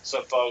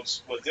 So,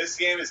 folks, what this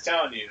game is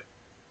telling you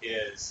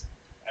is,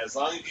 as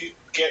long as you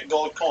get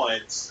gold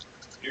coins,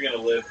 you're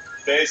gonna live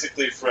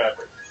basically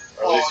forever,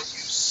 or Oh, you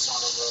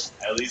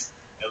son of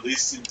at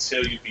least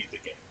until you beat the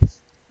game.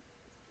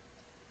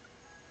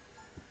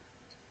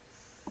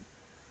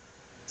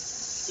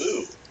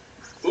 Ooh,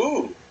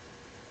 ooh,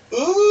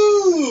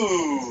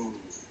 ooh.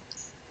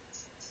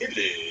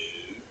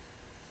 Hello.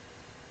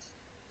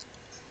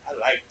 I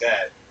like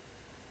that.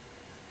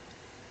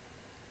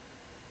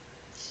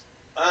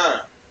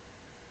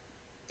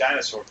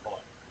 Dinosaur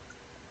coin.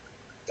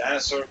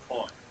 Dinosaur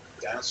coin.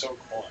 Dinosaur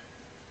coin.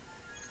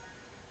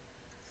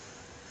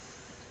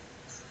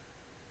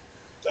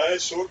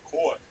 Dinosaur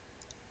coin.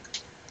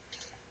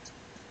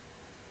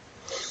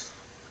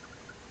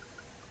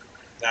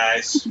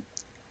 Nice.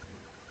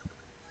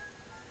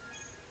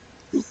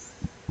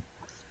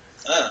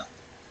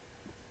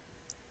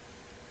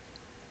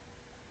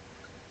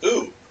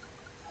 Ooh.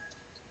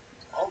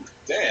 Oh,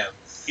 damn.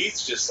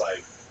 He's just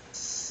like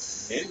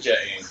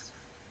ninja-ing.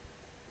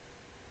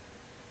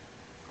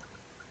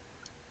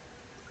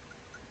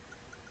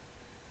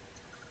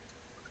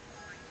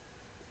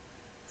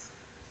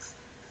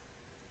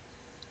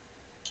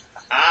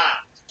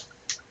 Ah!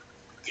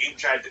 Game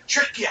tried to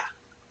trick ya.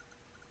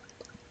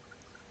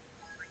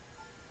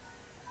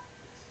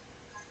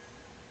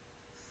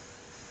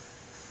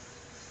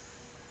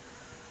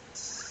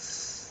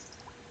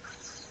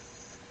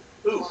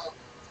 Ooh.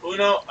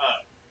 Uno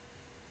up.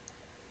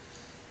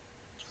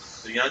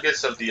 The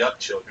youngest of the Up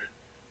children.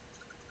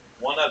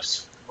 One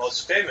Up's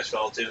most famous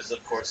relative is,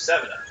 of course,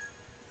 7 Up.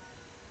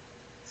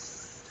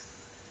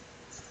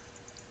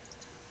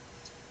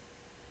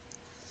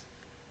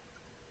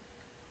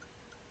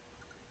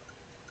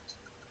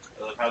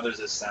 I love how there's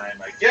a sign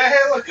like, yeah, hey,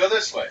 look, go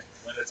this way,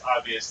 when it's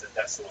obvious that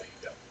that's the way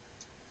you go.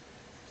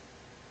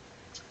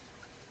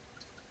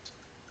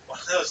 One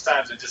of those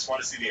times I just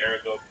want to see the arrow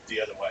go the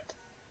other way.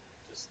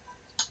 Just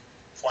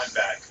point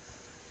back.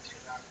 Do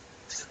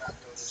not go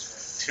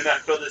this Do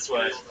not go this way.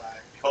 way. You'll die.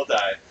 You'll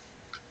die.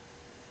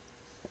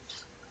 Do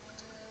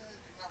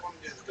not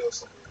want to do the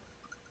ghost level.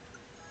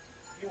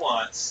 He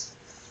wants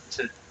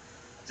to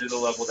do the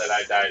level that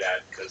I died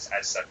at because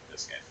I suck at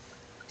this game.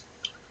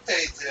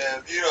 Hey,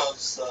 Tim, you don't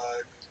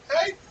suck.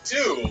 I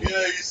do.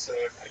 Yeah, you suck.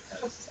 I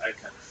kind of suck at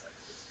this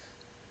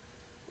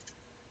game.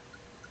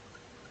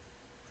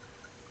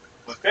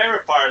 My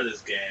favorite part of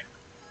this game,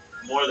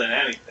 more than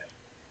anything,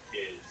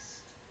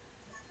 is...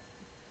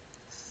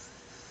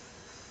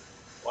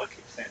 Well, I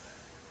keep saying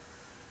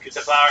that. Kiss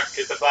the flower,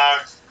 kiss the flower.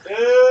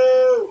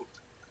 No!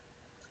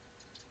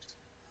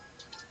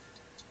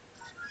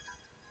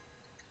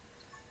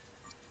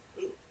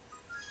 Ooh.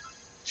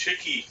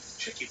 Chicky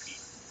Pete.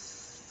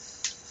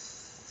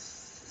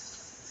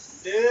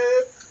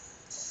 Nope.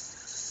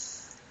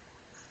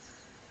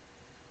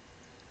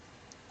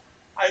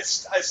 I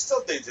still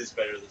think this is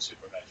better than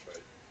Super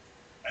Metroid.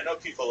 I know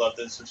people love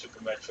this in Super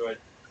Metroid,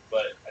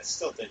 but I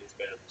still think it's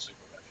better than Super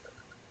Metroid.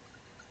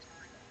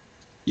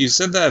 You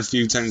said that a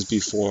few times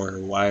before.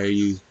 Why are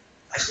you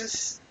I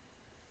just...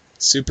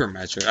 Super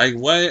Metroid? Like,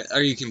 what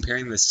are you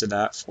comparing this to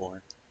that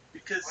for?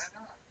 Because Why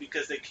not?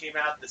 because they came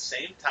out at the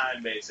same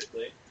time,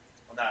 basically.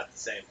 Well, not at the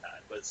same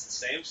time, but it's the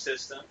same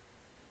system.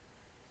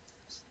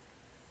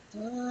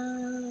 Gotta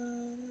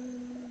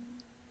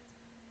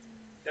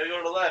go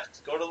to the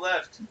left. Go to the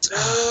left.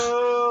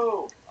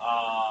 No!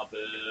 Ah,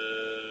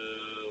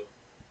 boo.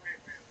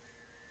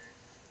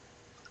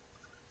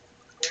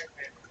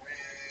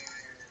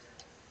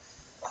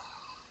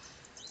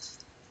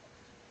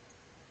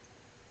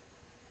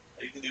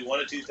 can do one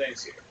of two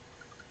things here.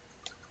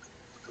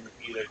 You can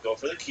either go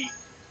for the key,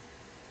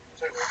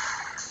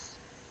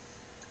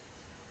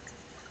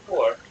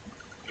 or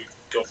you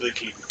go for the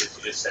key because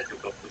you just said you'll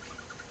go for the key.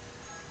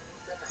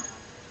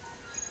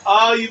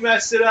 Oh, you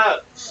messed it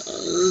up.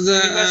 You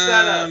messed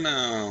that up.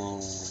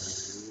 No.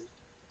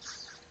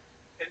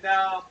 And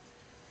now,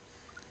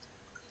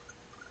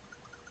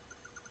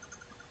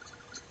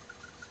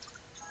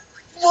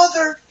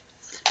 mother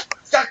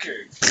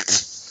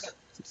suckers.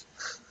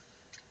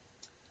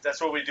 That's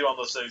what we do on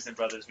those Siblings and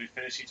Brothers. We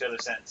finish each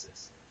other's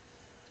sentences.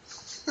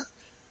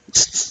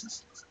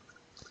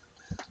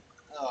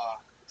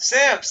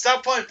 Sam,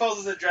 stop playing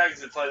Puzzles and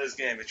Dragons and play this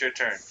game. It's your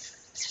turn.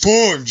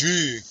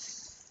 4G.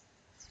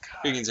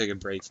 We can take a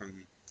break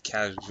from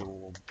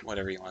casual,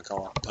 whatever you want to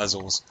call it,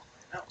 puzzles.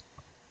 No.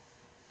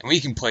 And we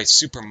can play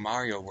Super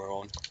Mario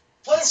World.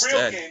 Play Instead.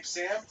 a real game,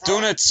 Sam.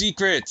 Donut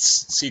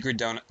Secrets. Secret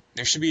Donut.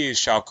 There should be a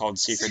shop called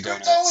Secret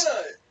Donuts.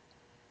 Donut.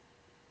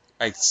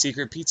 Like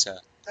Secret Pizza.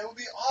 That would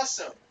be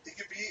awesome. It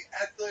could be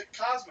at the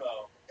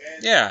Cosmo.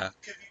 And Yeah. it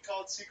could be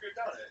called Secret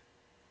Donut.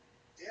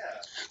 Yeah.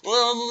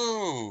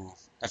 Whoa.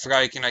 I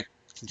forgot you can like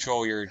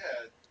control your... Yeah.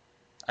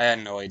 I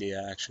had no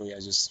idea, actually. I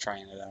was just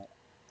trying it out.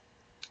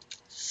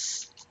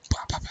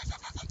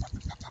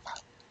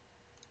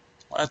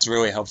 Well, that's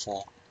really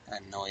helpful. I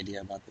had no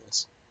idea about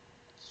this.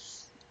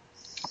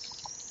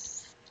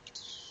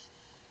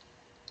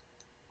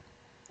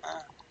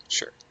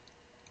 Sure.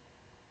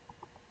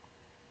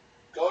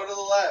 Go to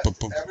the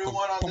left.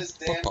 Everyone on this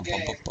damn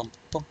game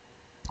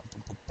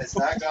has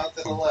not gone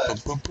to the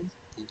left.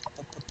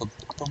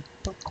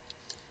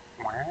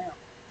 Wow.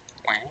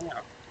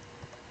 Wow.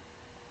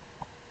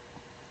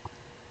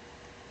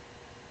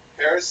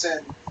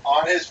 Harrison,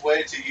 on his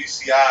way to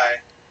UCI,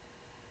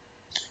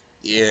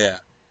 Yeah.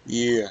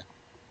 Yeah.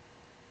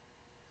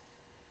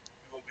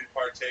 will be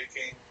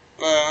partaking.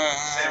 Same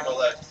Uh, or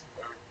left,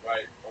 or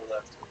right, or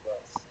left, or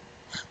both.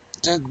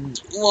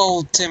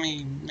 well,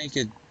 Timmy, make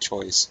a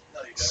choice.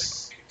 No, you gotta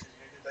continue to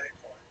get that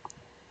coin.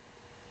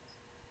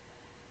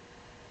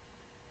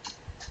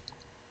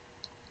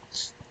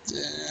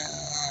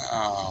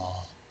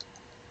 Oh.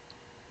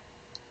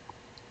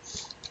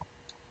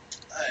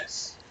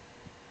 Nice.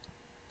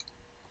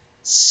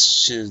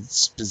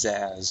 Shiz,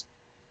 pizzazz,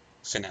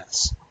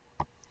 finesse.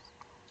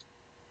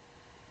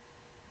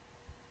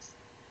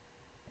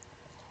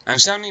 I'm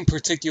sounding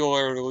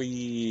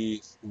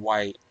particularly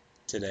white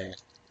today,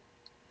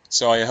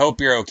 so I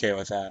hope you're okay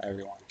with that,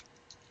 everyone.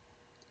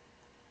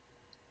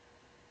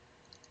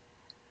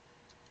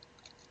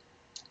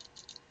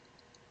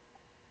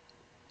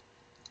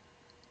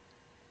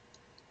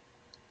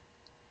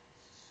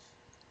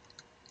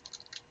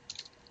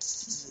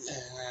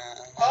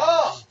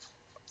 Oh!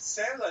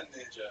 Sailor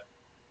Ninja.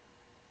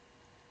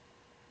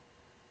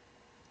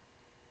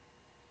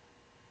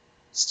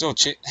 Still,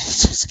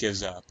 just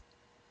gives up.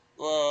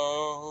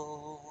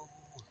 Whoa.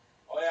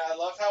 Oh yeah, I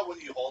love how when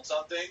you hold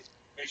something, it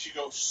makes you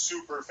go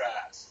super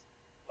fast.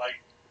 Like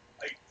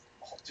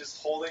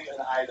just holding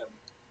an item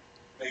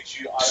makes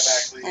you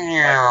automatically.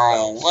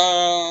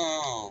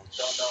 Whoa.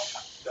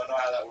 Don't know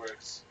how that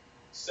works.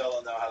 Still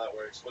don't know how that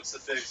works. What's the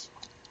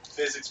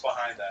physics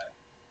behind that?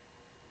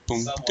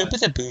 Boom,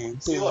 Somewhat. boom,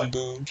 See, boom, look.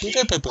 boom, Keep-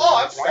 boom, boom.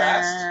 Oh, I'm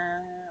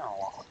fast.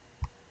 Wow.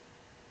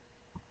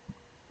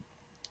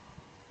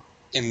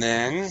 And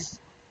then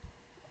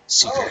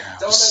Secret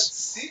Donut House.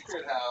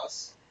 Secret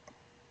House.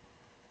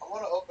 I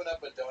want to open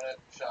up a donut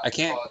shop. I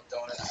can't- Call it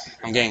Donut Secret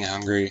I'm getting House.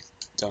 hungry.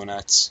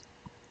 Donuts.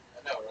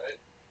 I know, right?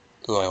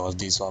 Ooh, I love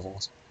these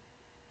levels.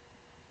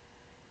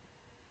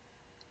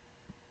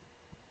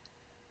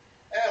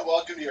 And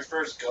welcome to your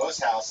first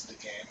ghost house of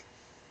the game.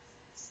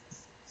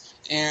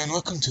 And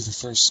welcome to the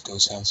first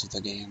ghost house of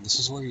the game. This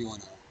is where you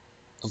wanna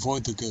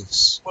avoid the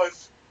ghosts. What?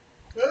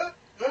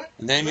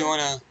 And then you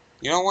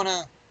don't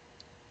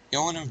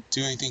wanna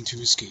do anything too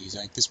risky.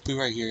 Like this blue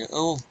right here.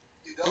 Oh,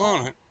 You it don't.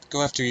 won't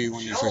go after you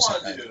when You you don't first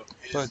want hit to that. do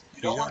is But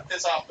you don't you want to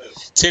piss off Boo.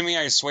 Timmy,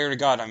 I swear to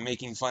God, I'm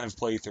making fun of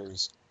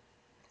playthroughs.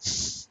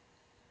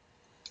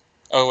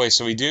 Oh wait,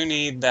 so we do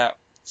need that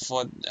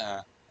flood.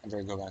 I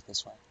better go back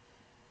this way.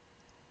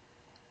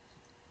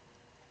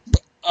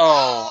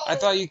 Oh, I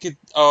thought you could.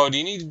 Oh, do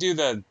you need to do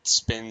the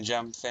spin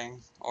jump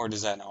thing, or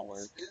does that not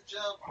work?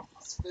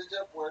 Spin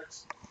jump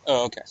works.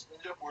 Oh, okay. Spin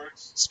jump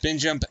works. Spin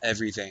jump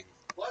everything.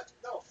 What?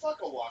 No, fuck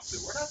a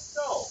walkthrough. We're not.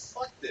 No,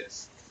 fuck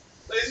this.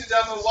 Ladies and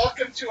gentlemen,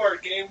 welcome to our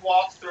game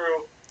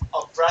walkthrough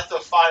of Breath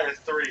of Fire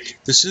 3.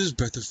 This is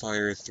Breath of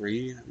Fire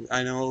 3.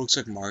 I know it looks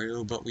like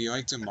Mario, but we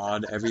like to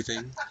mod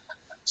everything.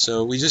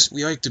 So we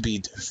like to be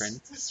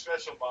different. This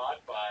special mod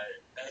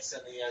by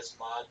SNES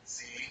Mod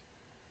Z.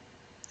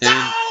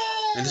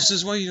 And this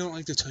is why you don't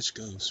like to touch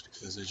ghosts,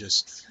 because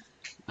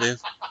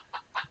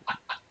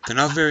they're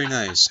not very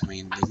nice. I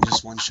mean, they can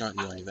just one-shot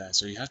you like that,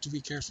 so you have to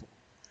be careful.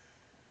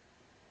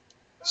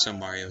 So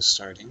Mario's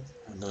starting.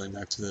 I'm going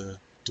back to the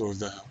door of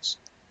the house.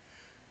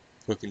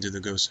 Look into the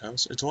ghost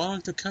house. It's a lot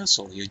like the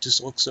castle. He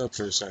just looks up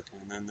for a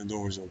second, and then the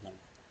doors open.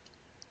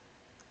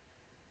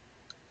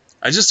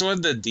 I just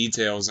love the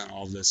details and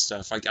all of this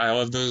stuff. Like, I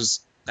love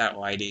that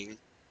lighting.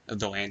 of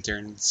the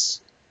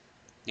lanterns.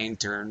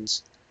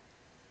 Lanterns.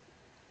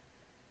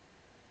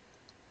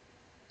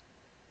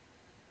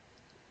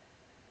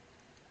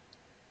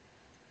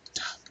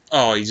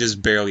 Oh, he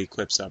just barely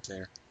clips up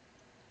there.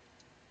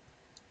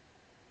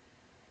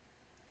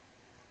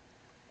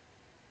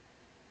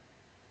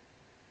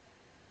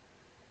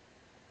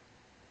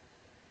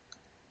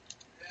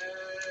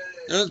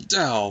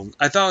 Oh,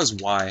 I thought it was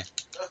Y.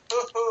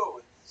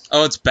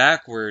 Oh, it's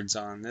backwards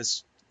on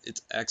this.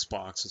 It's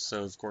Xbox,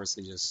 so of course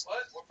they just. What?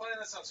 We're playing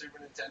this on Super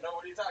Nintendo?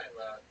 What are you talking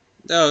about?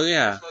 Oh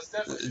yeah, It's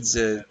definitely it's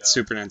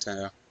Super a Nintendo. Super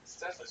Nintendo. It's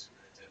definitely Super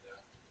Nintendo.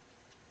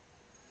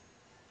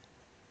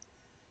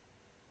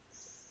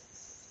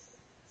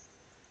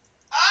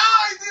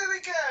 Ah, I did it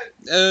again!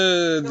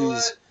 You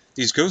know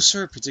These ghosts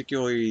are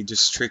particularly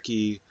just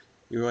tricky.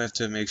 You have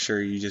to make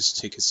sure you just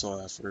take it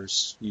slow at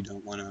first. You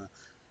don't want to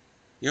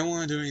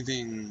do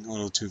anything a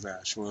little too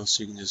rash, or else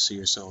you can just see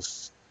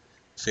yourself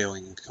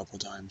failing a couple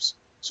times.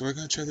 So we're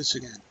gonna try this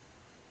again.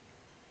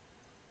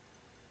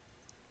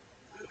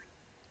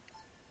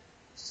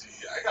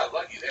 See, I got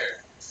lucky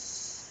there.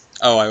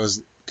 Oh,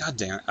 God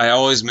damn it. I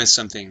always miss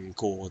something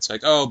cool. It's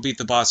like, oh, beat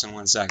the boss in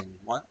 1 second.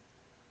 What?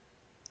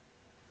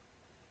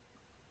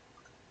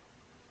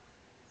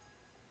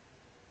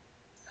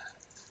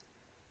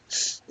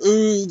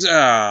 Ooh,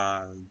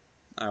 I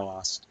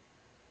lost.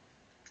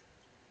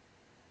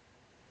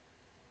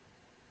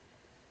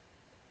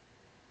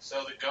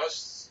 So the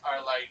ghosts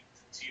are like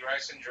the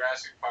T-Rex in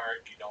Jurassic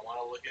Park. You don't want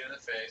to look it in the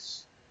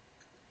face.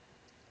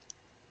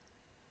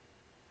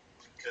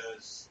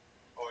 Because,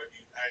 or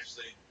you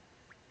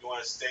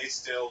want to stay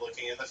still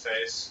looking in the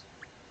face.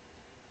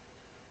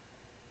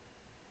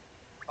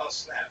 Oh,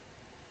 snap.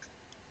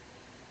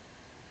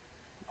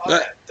 Oh,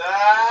 What? yeah.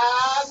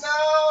 Ah, no,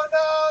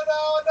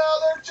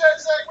 they're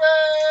chasing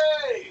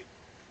me!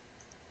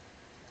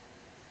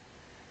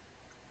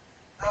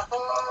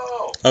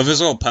 No! Oh, his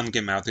little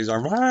pumpkin mouth, he's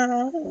like, and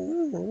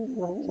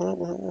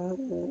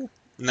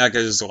that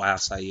guy just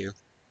laughs at you.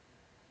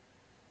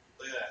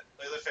 Look at that.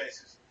 Look at the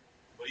faces.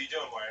 What are you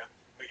doing, Mario?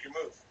 Make your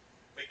move.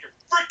 Make your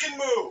freaking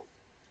move!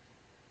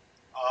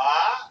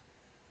 Ah!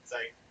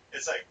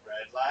 It's like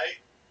red light,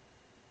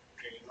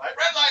 green light,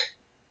 red light!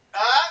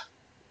 Ah!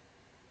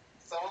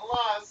 Someone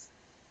lost.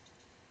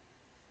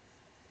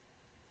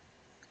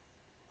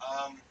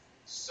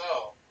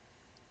 So,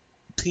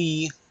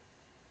 P,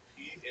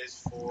 P is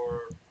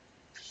for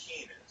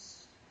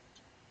penis.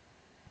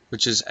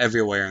 which is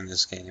everywhere in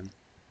this game.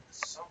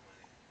 So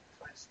many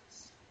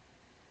places.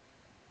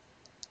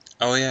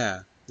 Oh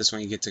yeah, this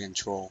one you get to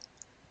control.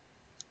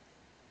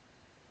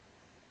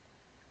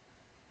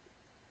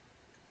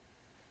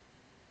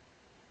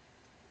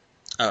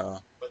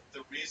 Uh-oh. But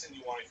the reason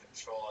you want to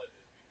control it is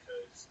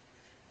because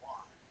if you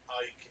want,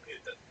 you can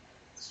hit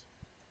this one.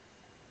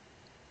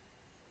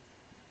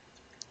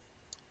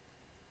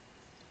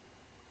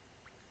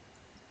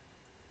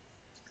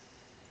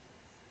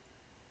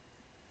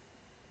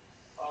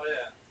 Oh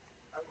yeah,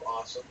 I'm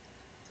awesome.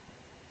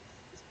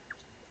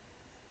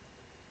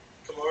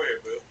 Come over here,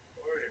 boo.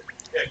 Come over here.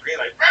 Yeah, green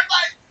light, red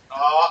light.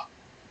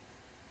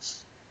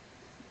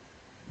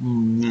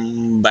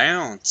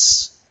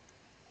 Bounce.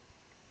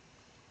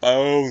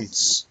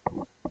 Bounce.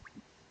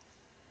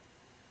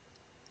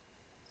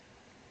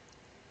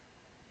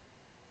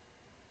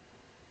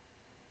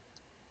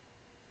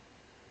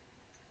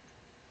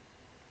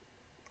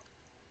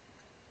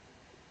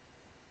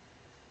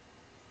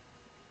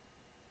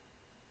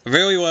 I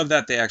really love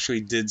that they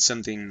actually did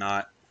something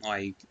not,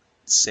 like,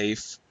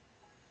 safe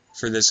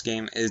for this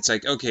game. It's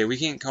like, okay, we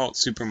can't call it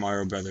Super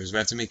Mario Brothers. We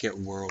have to make it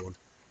World.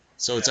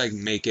 So it's like,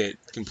 make it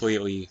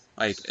completely,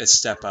 like, a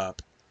step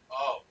up.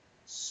 Oh,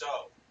 so,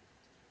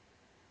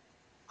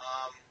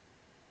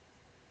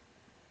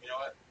 you know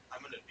what?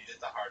 I'm gonna beat it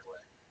the hard way.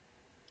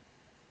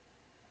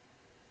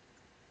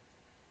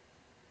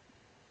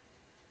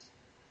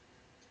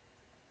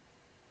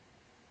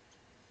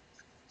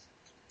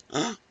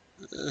 Ugh.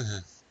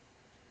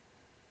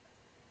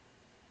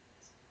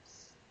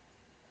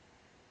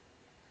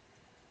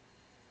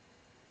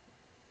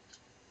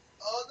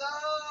 Oh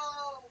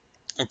no!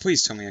 Oh,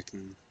 please tell me I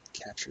can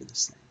capture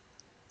this thing.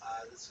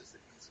 This is the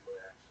easy way,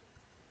 actually.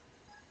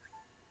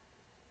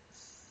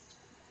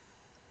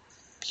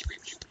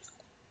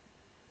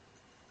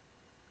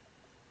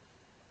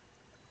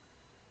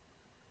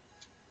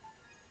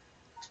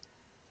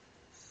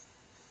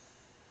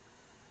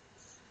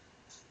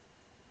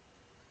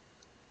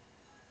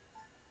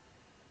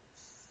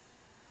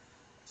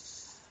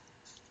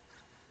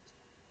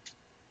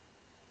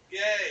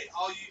 Yay!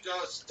 All you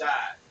ghosts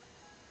die.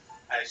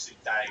 Actually,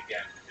 die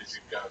again because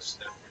you're ghosts.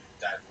 Never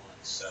died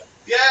once. So,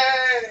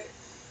 yay!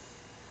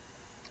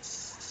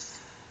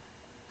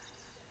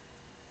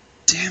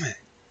 Damn it.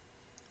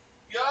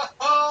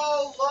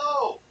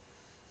 Yo-ho-lo!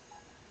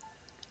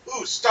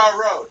 Ooh,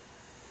 Star Road.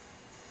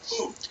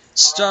 Ooh.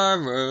 Star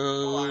Hold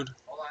Road.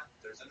 on.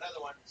 There's another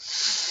one.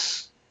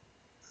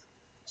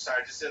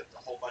 Sorry, I just did a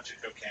whole bunch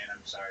of cocaine.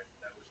 I'm sorry.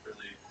 That was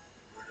really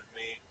rude of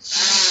me.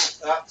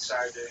 Oh,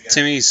 sorry, did it again.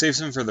 Timmy, save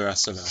some for the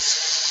rest of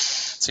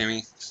us.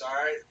 Timmy,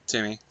 Sorry,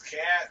 Timmy,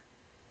 can't.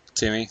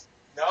 Timmy.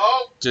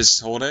 No.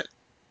 Just hold it.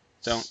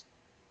 Don't.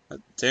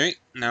 Timmy,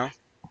 no.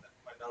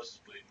 My nose is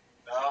bleeding.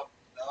 No.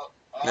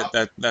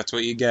 No. That's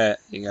what you get.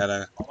 You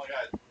gotta. Oh my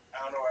god.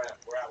 I don't know where I am.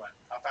 Where am I?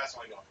 How fast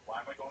am I going? Why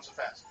am I going so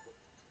fast?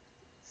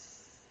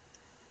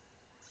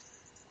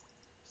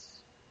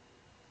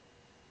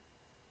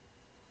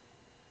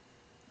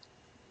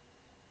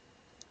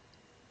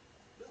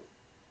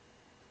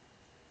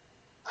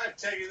 I'm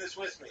taking this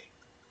with me.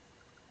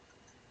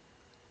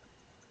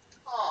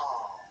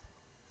 Oh.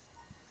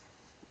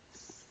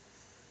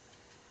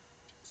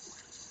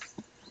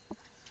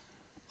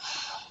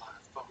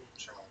 Phone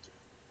charger.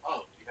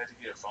 Oh, you had to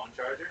get a phone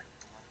charger?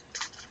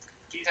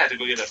 He had to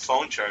go get a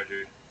phone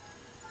charger.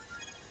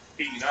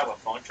 Pete, you have a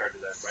phone charger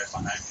that's right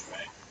behind me,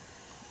 right?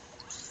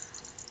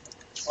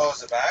 Oh,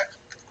 is it back?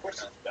 Of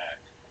course it's back.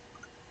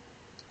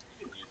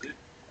 You can use it.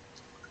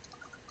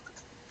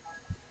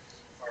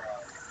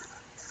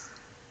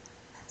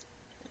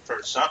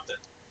 For something.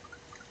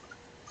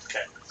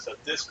 Okay, so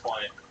at this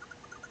point,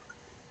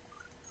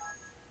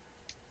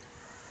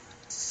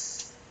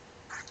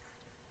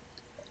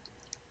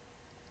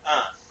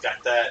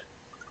 got that.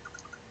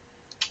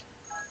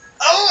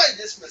 Oh, I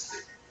just missed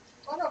it.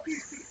 Oh no, Pete.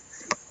 Okay.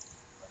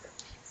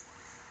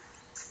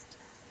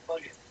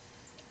 Plug it.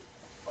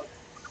 Plug it.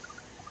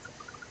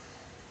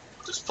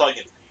 Just plug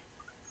in, Pete.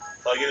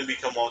 Plug in and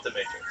become one with the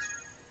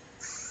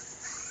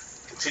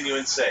Matrix. Continue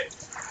and save.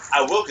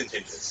 I will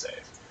continue and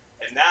save.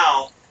 And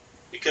now,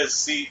 because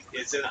see,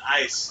 it's in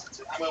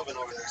ice. I'm moving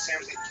over there.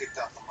 Sam's getting kicked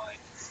off the mic.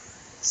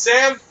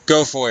 Sam,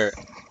 Go for it.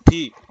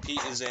 Pete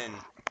is in.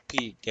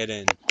 Pete, get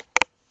in.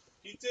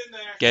 Pete's in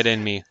there. Get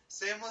in me.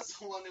 Sam was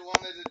the one who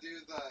wanted to do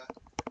the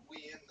we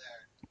in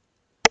there.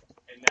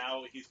 And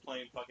now he's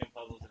playing fucking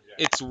Puzzles and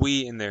Dragons. It's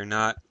we in there,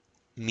 not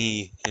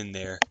me in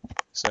there.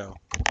 So.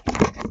 There.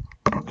 Oh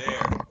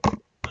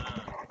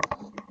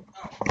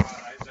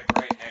God, Isaac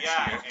right next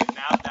Yeah, to you. and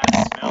now that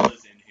smell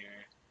is in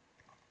here.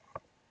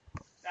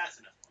 That's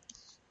enough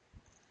points.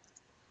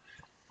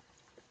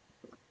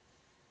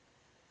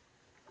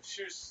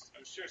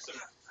 I'm sure some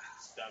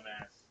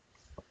dumbass.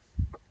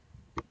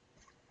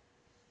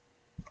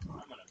 I'm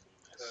gonna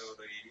move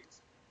this.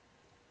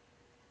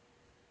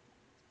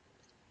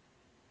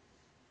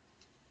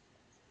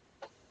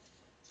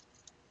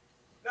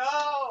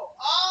 No!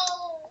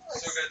 Oh!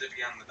 So good to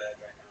be on the bed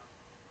right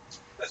now.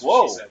 That's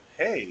Whoa! what she said.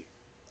 Hey!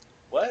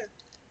 What?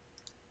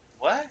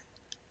 What?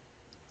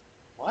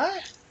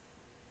 What?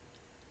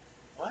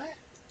 What?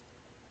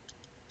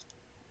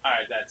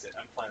 Alright, that's it.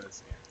 I'm playing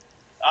this again.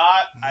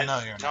 No,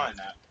 you're No, I'm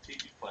not.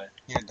 Pete, you play.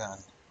 You're done.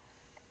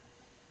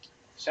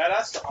 Shout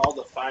outs to all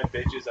the fine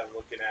bitches I'm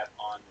looking at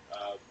on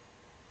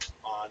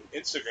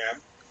Instagram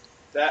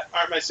that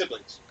aren't my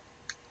siblings.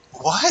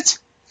 What?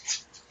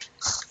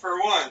 For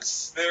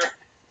once,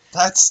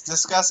 That's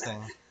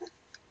disgusting.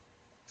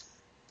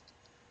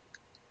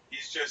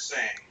 he's just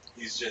saying.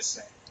 He's just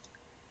saying.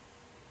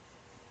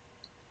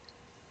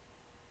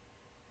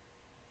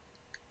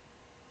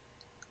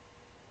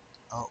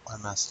 Oh, I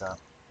messed up.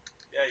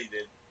 Yeah, you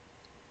did.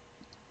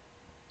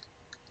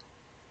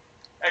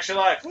 Extra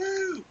life.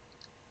 Woo!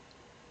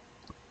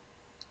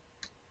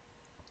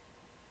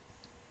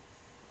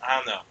 I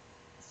don't know.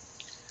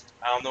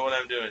 I don't know what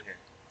I'm doing here.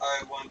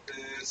 I want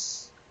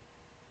this.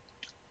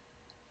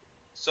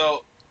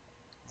 So,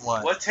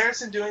 What? what's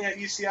Harrison doing at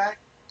UCI?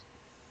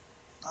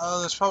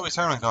 Oh, there's probably a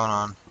tournament going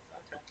on.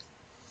 Okay.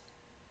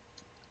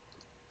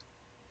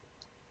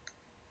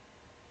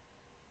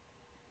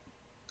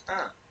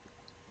 Huh.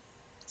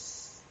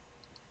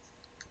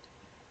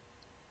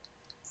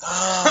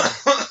 Oh,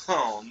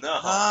 Oh,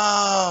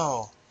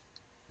 no.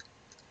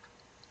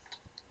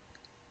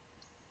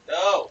 no.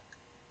 No.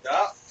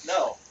 No.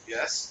 No.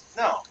 Yes.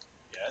 No.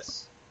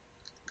 Yes.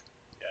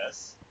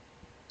 Yes.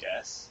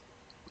 Yes.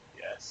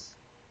 Yes.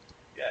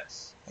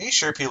 Yes. Are you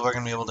sure people are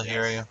going to be able to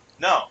hear you?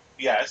 No.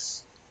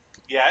 Yes.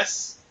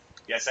 Yes.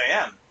 Yes, I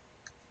am.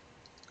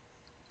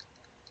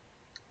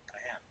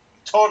 I am.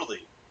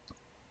 Totally.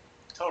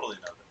 Totally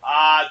know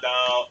that.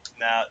 No.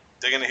 No.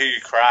 They're going to hear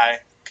you cry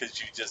because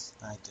you just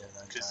I did.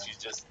 Because you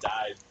just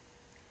died.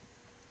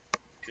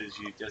 Because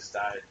you just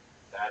died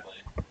badly.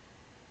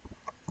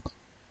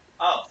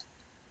 Oh.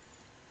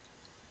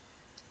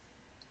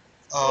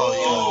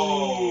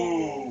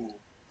 Oh,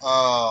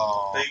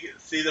 oh. They,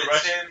 see the It's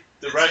Russian. in.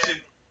 The It's Russian.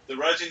 in. The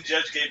Russian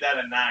judge gave that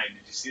a 9. Did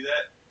you see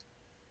that?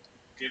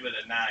 Gave it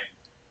a 9.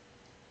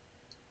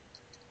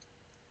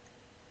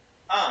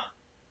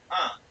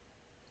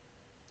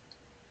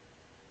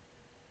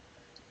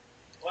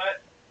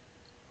 What?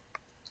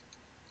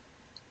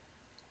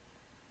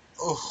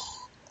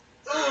 Oh.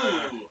 Ooh. I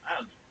don't give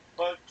a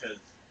fuck because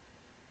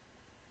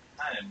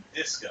I am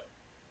disco.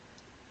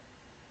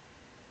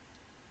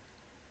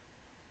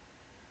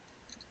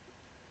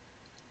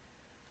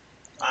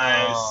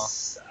 I Oh.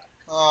 suck.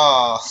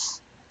 Oh.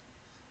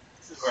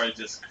 This is where I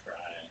just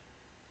cry.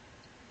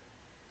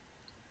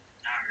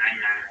 Yeah,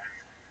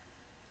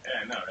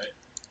 I know, right?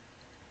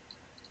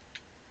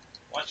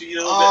 Why don't you eat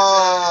a little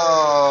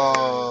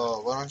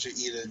Oh, why don't you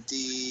eat a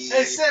D?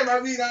 Hey Sam, how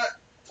about you not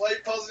play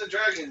Puzzles and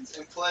Dragons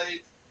and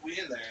play We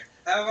In There?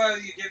 How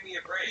about you give me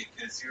a break,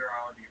 because you're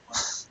already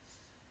playing.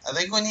 I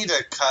think we need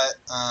to cut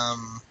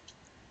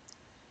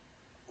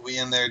We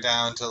In There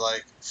down to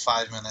like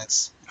 5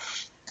 minutes.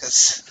 Cause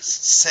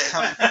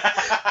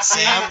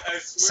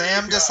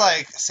Sam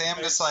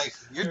just like,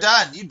 you're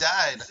done, you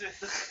died.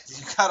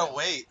 You gotta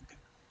wait.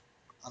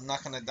 I'm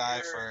not gonna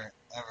die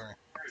forever.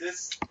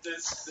 This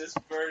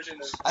version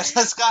of I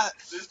just got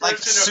this like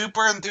version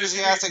super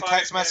enthusiastic 5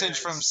 text message minutes.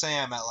 from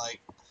Sam at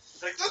like of,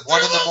 like, let's 1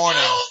 do in the this,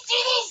 morning. let's do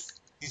this.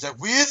 He's like,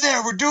 we in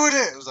there, we're doing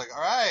it. I was like,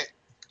 all right.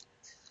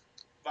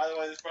 By the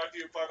way, this brought to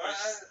you by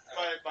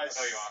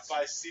you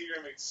by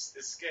Seagram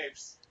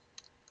Escapes.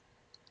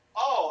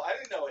 Oh, I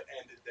didn't know it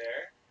ended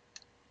there.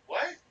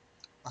 What?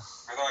 I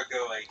thought I'd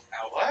go like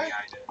out What?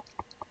 behind it.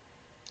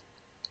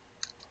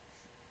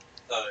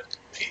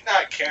 Pete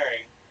not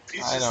caring.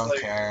 Pete's I just don't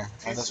like, care.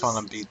 I Pete's just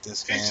want to beat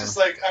this game. Pete's just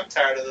like, I'm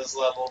tired of this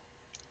level.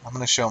 I'm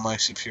gonna show my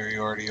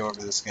superiority over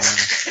this game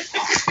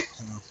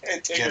and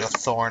And take get a- a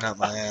thorn up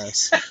my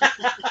ass.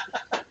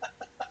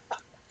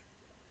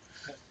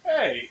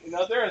 Hey,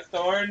 there are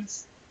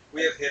thorns.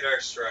 We have hit our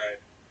stride.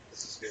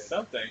 This is good.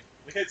 Something.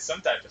 We hit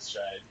some type of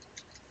stride.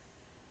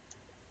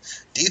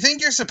 Do you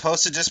think you're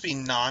supposed to just be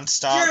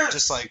nonstop, Yes!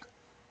 just like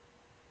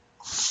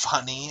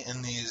funny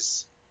in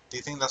these? Do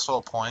you think that's the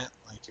whole point?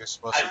 Like you're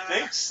supposed I to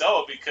think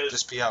so because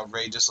just be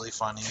outrageously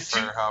funny Did for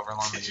you- however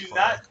long that did you you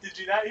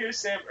play. not hear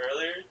Sam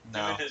earlier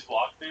No. doing his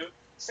walkthrough?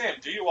 Sam,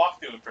 do your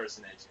walkthrough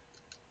impersonation.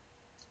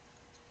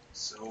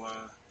 So,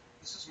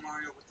 this is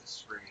Mario with the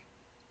string.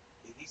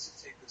 He needs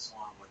to take this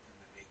along with him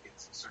to make it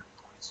to certain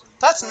points. So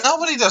That's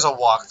nobody does a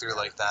walkthrough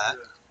like that.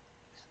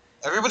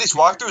 Everybody's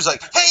walkthrough is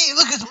like, hey,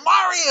 look, it's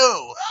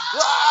Mario!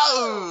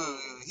 Wow!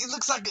 He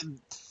looks like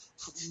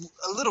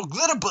a little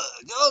glitter bug.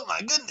 Oh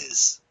my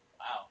goodness!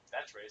 Wow,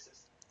 that's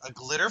racist. A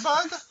glitter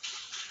bug?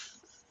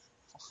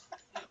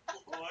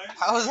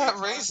 How is that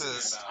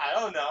racist? I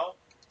don't know.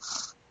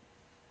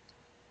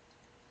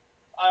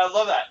 I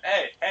love that.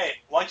 Hey,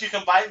 why don't you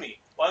come bite me?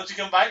 Why don't you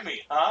come bite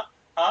me? Huh?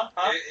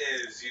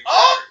 It is. You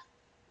Oh!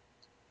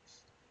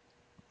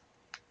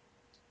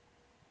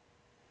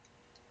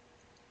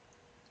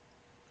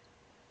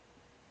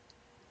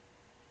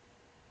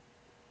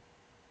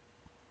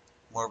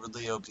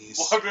 Morbidly obese.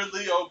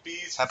 Morbidly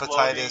obese.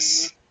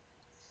 Hepatitis.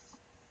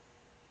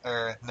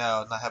 floating.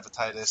 No, not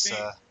hepatitis. See,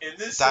 in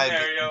this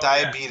scenario,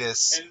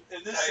 diabetes.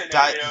 in this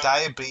scenario,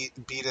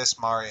 Diabetes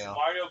Mario.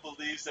 Mario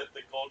believes that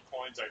the gold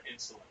coins are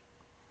insulin.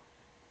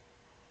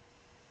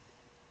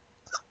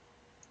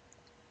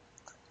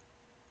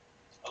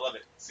 I love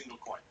it. Single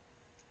coin.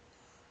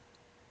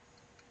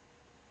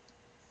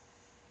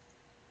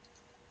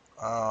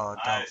 Oh,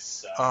 I don't.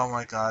 suck. Oh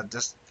my god,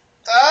 just.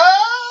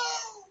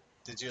 Oh!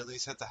 Did you at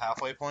least hit the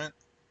halfway point?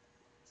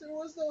 There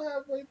was no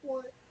halfway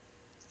point.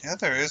 Yeah,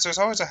 there is. There's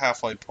always a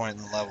halfway point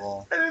in the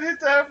level. I didn't hit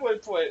the halfway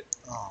point.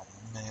 Oh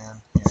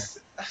man. Here.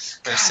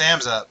 Okay,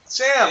 Sam's up.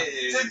 Sam,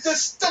 It is.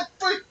 this stuff.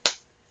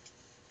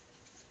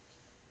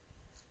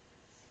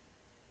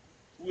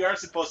 We are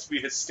supposed to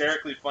be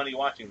hysterically funny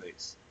watching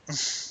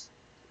these.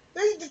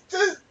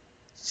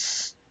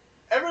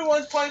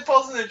 Everyone's playing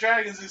Puzzles and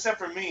Dragons except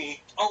for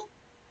me.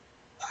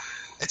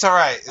 It's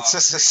alright. It's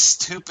just a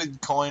stupid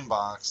coin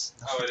box.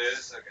 Oh, it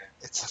is? Okay.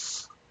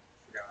 It's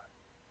Forgot.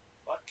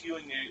 Fuck you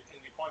and your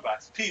coin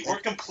box. Pete, we're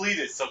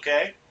completists,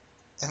 okay?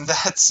 and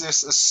that's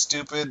just a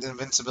stupid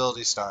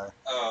invincibility star.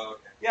 Oh,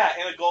 okay. Yeah,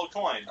 and a gold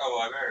coin. Oh,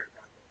 I better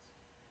got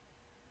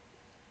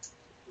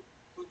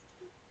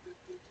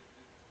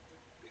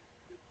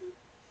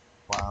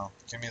Wow.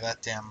 Give me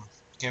that damn.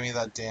 Give me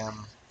that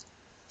damn.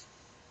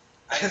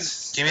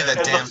 this. Give me that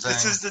And damn look,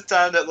 this thing. is the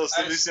time that Los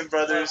I Lucen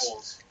brothers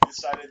levels.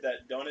 decided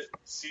that Donut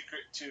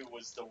Secret 2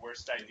 was the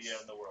worst idea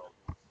in the world.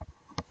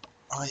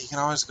 Oh, you can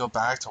always go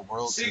back to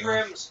World 2.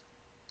 Seagrams.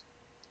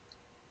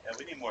 Yeah,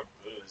 we need more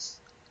booze.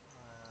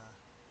 Uh,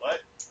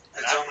 What?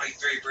 It's only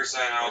 3%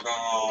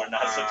 alcohol. We're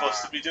not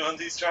supposed to be doing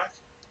these drugs?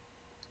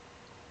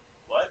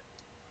 What?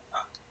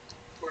 Of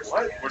course we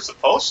What? can. We're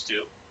supposed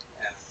to.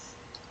 Yeah.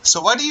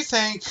 So why do you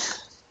think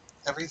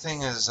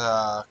everything is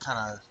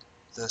kind of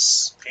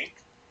this? Pink?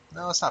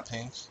 No, it's not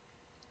pink.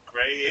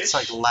 Grayish? It's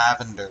like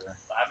lavender.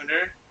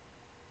 Lavender?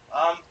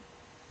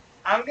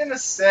 I'm gonna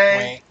say...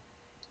 Wait.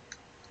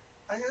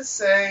 I'm gonna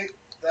say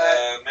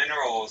that...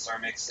 Minerals are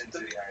mixed into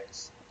the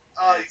ice.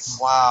 It's...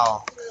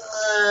 Wow. Even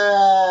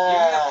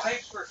the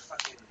pipes were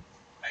fucking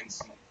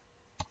icy.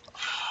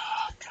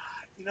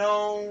 You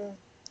know...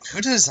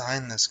 Who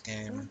designed this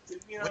game?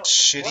 You know What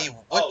shitty?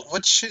 what?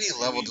 What shitty You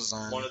level mean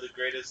design? One of the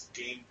greatest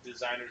game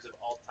designers of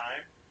all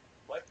time?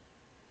 What?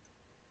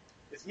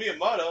 It's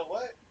Miyamoto,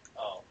 what?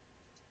 Oh.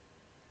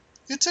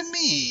 It's a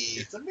me.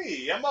 It's a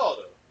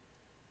Miyamoto.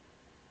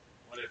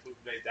 Wonder who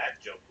made that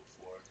joke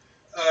before.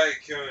 I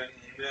couldn't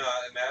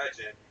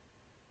imagine.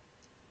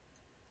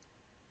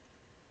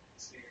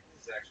 See,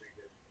 this is actually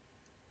good.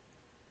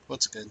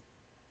 What's good?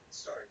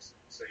 Stars.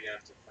 So you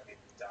have to fucking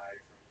die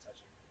from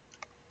touching.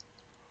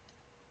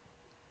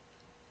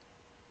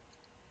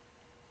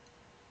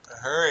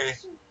 Hurry.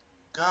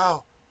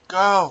 Go.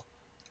 Go.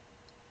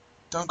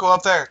 Don't go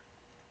up there.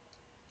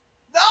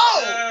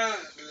 No!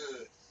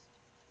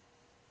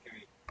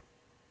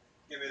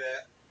 Give me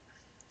that.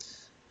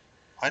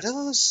 Why do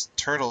those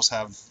turtles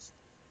have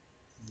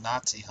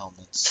Nazi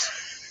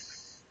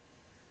helmets?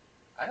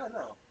 I don't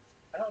know.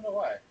 I don't know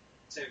why.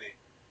 Timmy.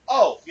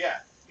 Oh, yeah.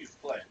 You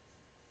play.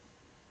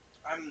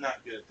 I'm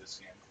not good at this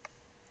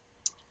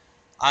game.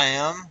 I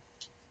am,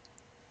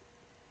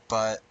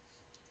 but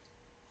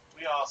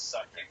We all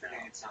suck I think right the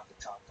now. name's not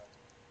the top though.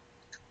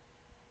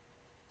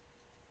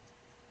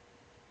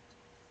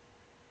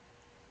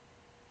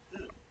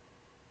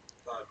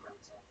 Thought it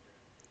bounced off there.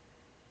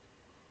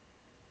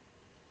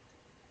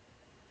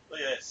 Look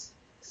at this.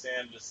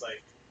 Sam just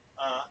like,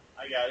 I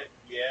got it.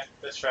 Yeah,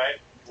 that's right.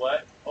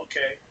 What?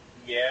 Okay.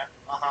 Yeah.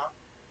 Uh-huh.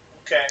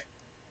 Okay.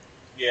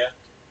 Yeah.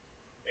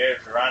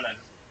 Air's running.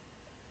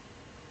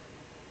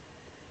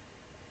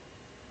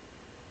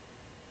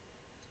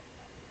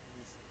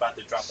 He's about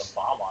to drop the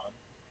bomb on him.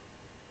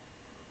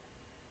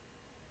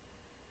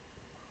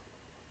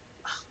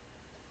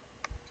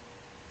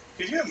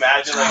 Could you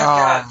imagine, like,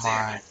 God oh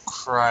damn my it.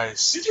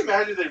 Christ. could you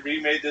imagine they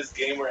remade this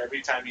game where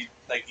every time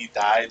he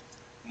died,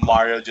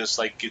 Mario just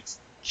like gets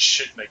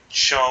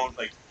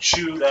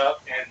chewed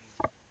up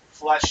and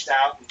fleshed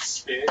out and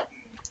spit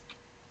and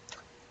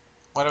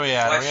What are we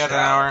at? Are we Fleshed at an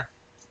out. hour?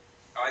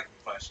 I like them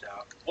fleshed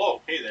out.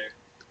 whoa, hey there.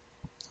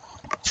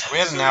 Are we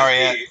at an So hour is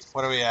yet? he.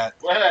 What are we at?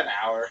 We're at an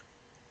hour.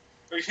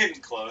 We're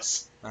getting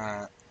close.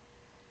 Alright.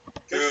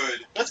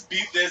 Good. Let's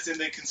beat this and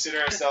then consider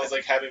ourselves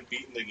like having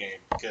beaten the game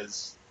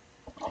because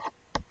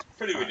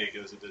pretty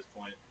ridiculous at this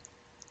point.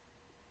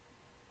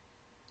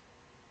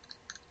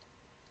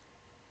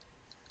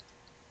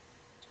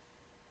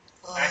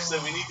 Actually,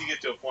 we need to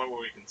get to a point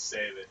where we can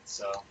save it.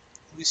 So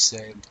We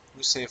saved.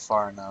 We saved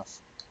far enough.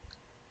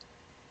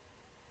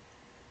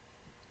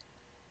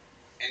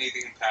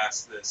 Anything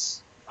past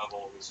this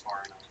level is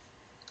far enough.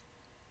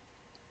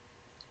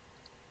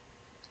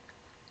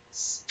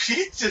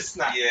 Pete's just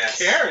not Yes.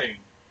 caring.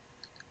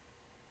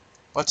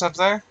 What's up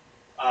there?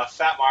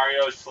 Fat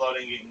Mario is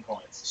floating, getting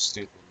coins.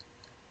 Stupid.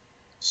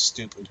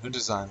 Stupid. Who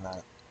designed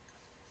that?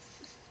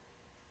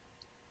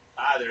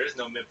 There is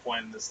no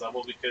midpoint in this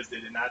level because they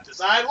did not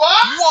design what?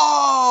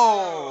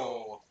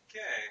 Whoa! Okay.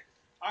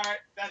 All right,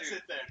 that's Dude.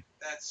 it then.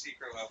 That's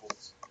secret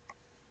levels.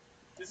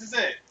 This is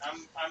it.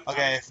 I'm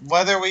Okay,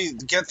 whether we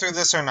get through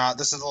this or not,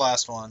 this is the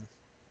last one.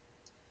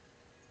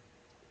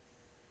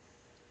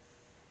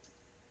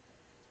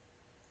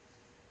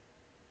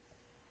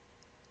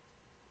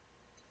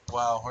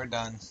 Wow, we're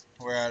done.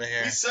 We're out of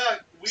here. We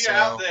suck. We So, are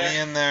out there. we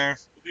in there.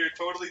 We are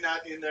totally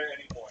not in there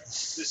anymore. The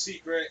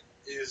secret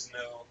is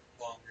no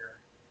longer.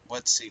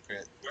 What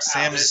secret? We're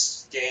Sam out.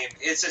 is. This game,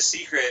 it's a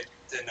secret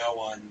to no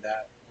one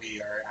that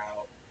we are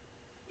out.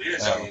 We are,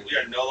 Oh. we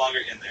are no longer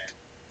in there.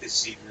 The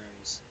seed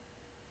rooms.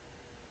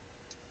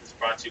 It's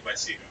brought to you by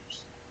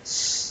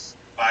Seagrams.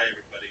 Bye,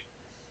 everybody.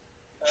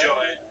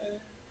 Enjoy.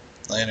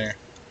 Later.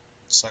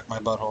 Suck my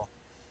butthole.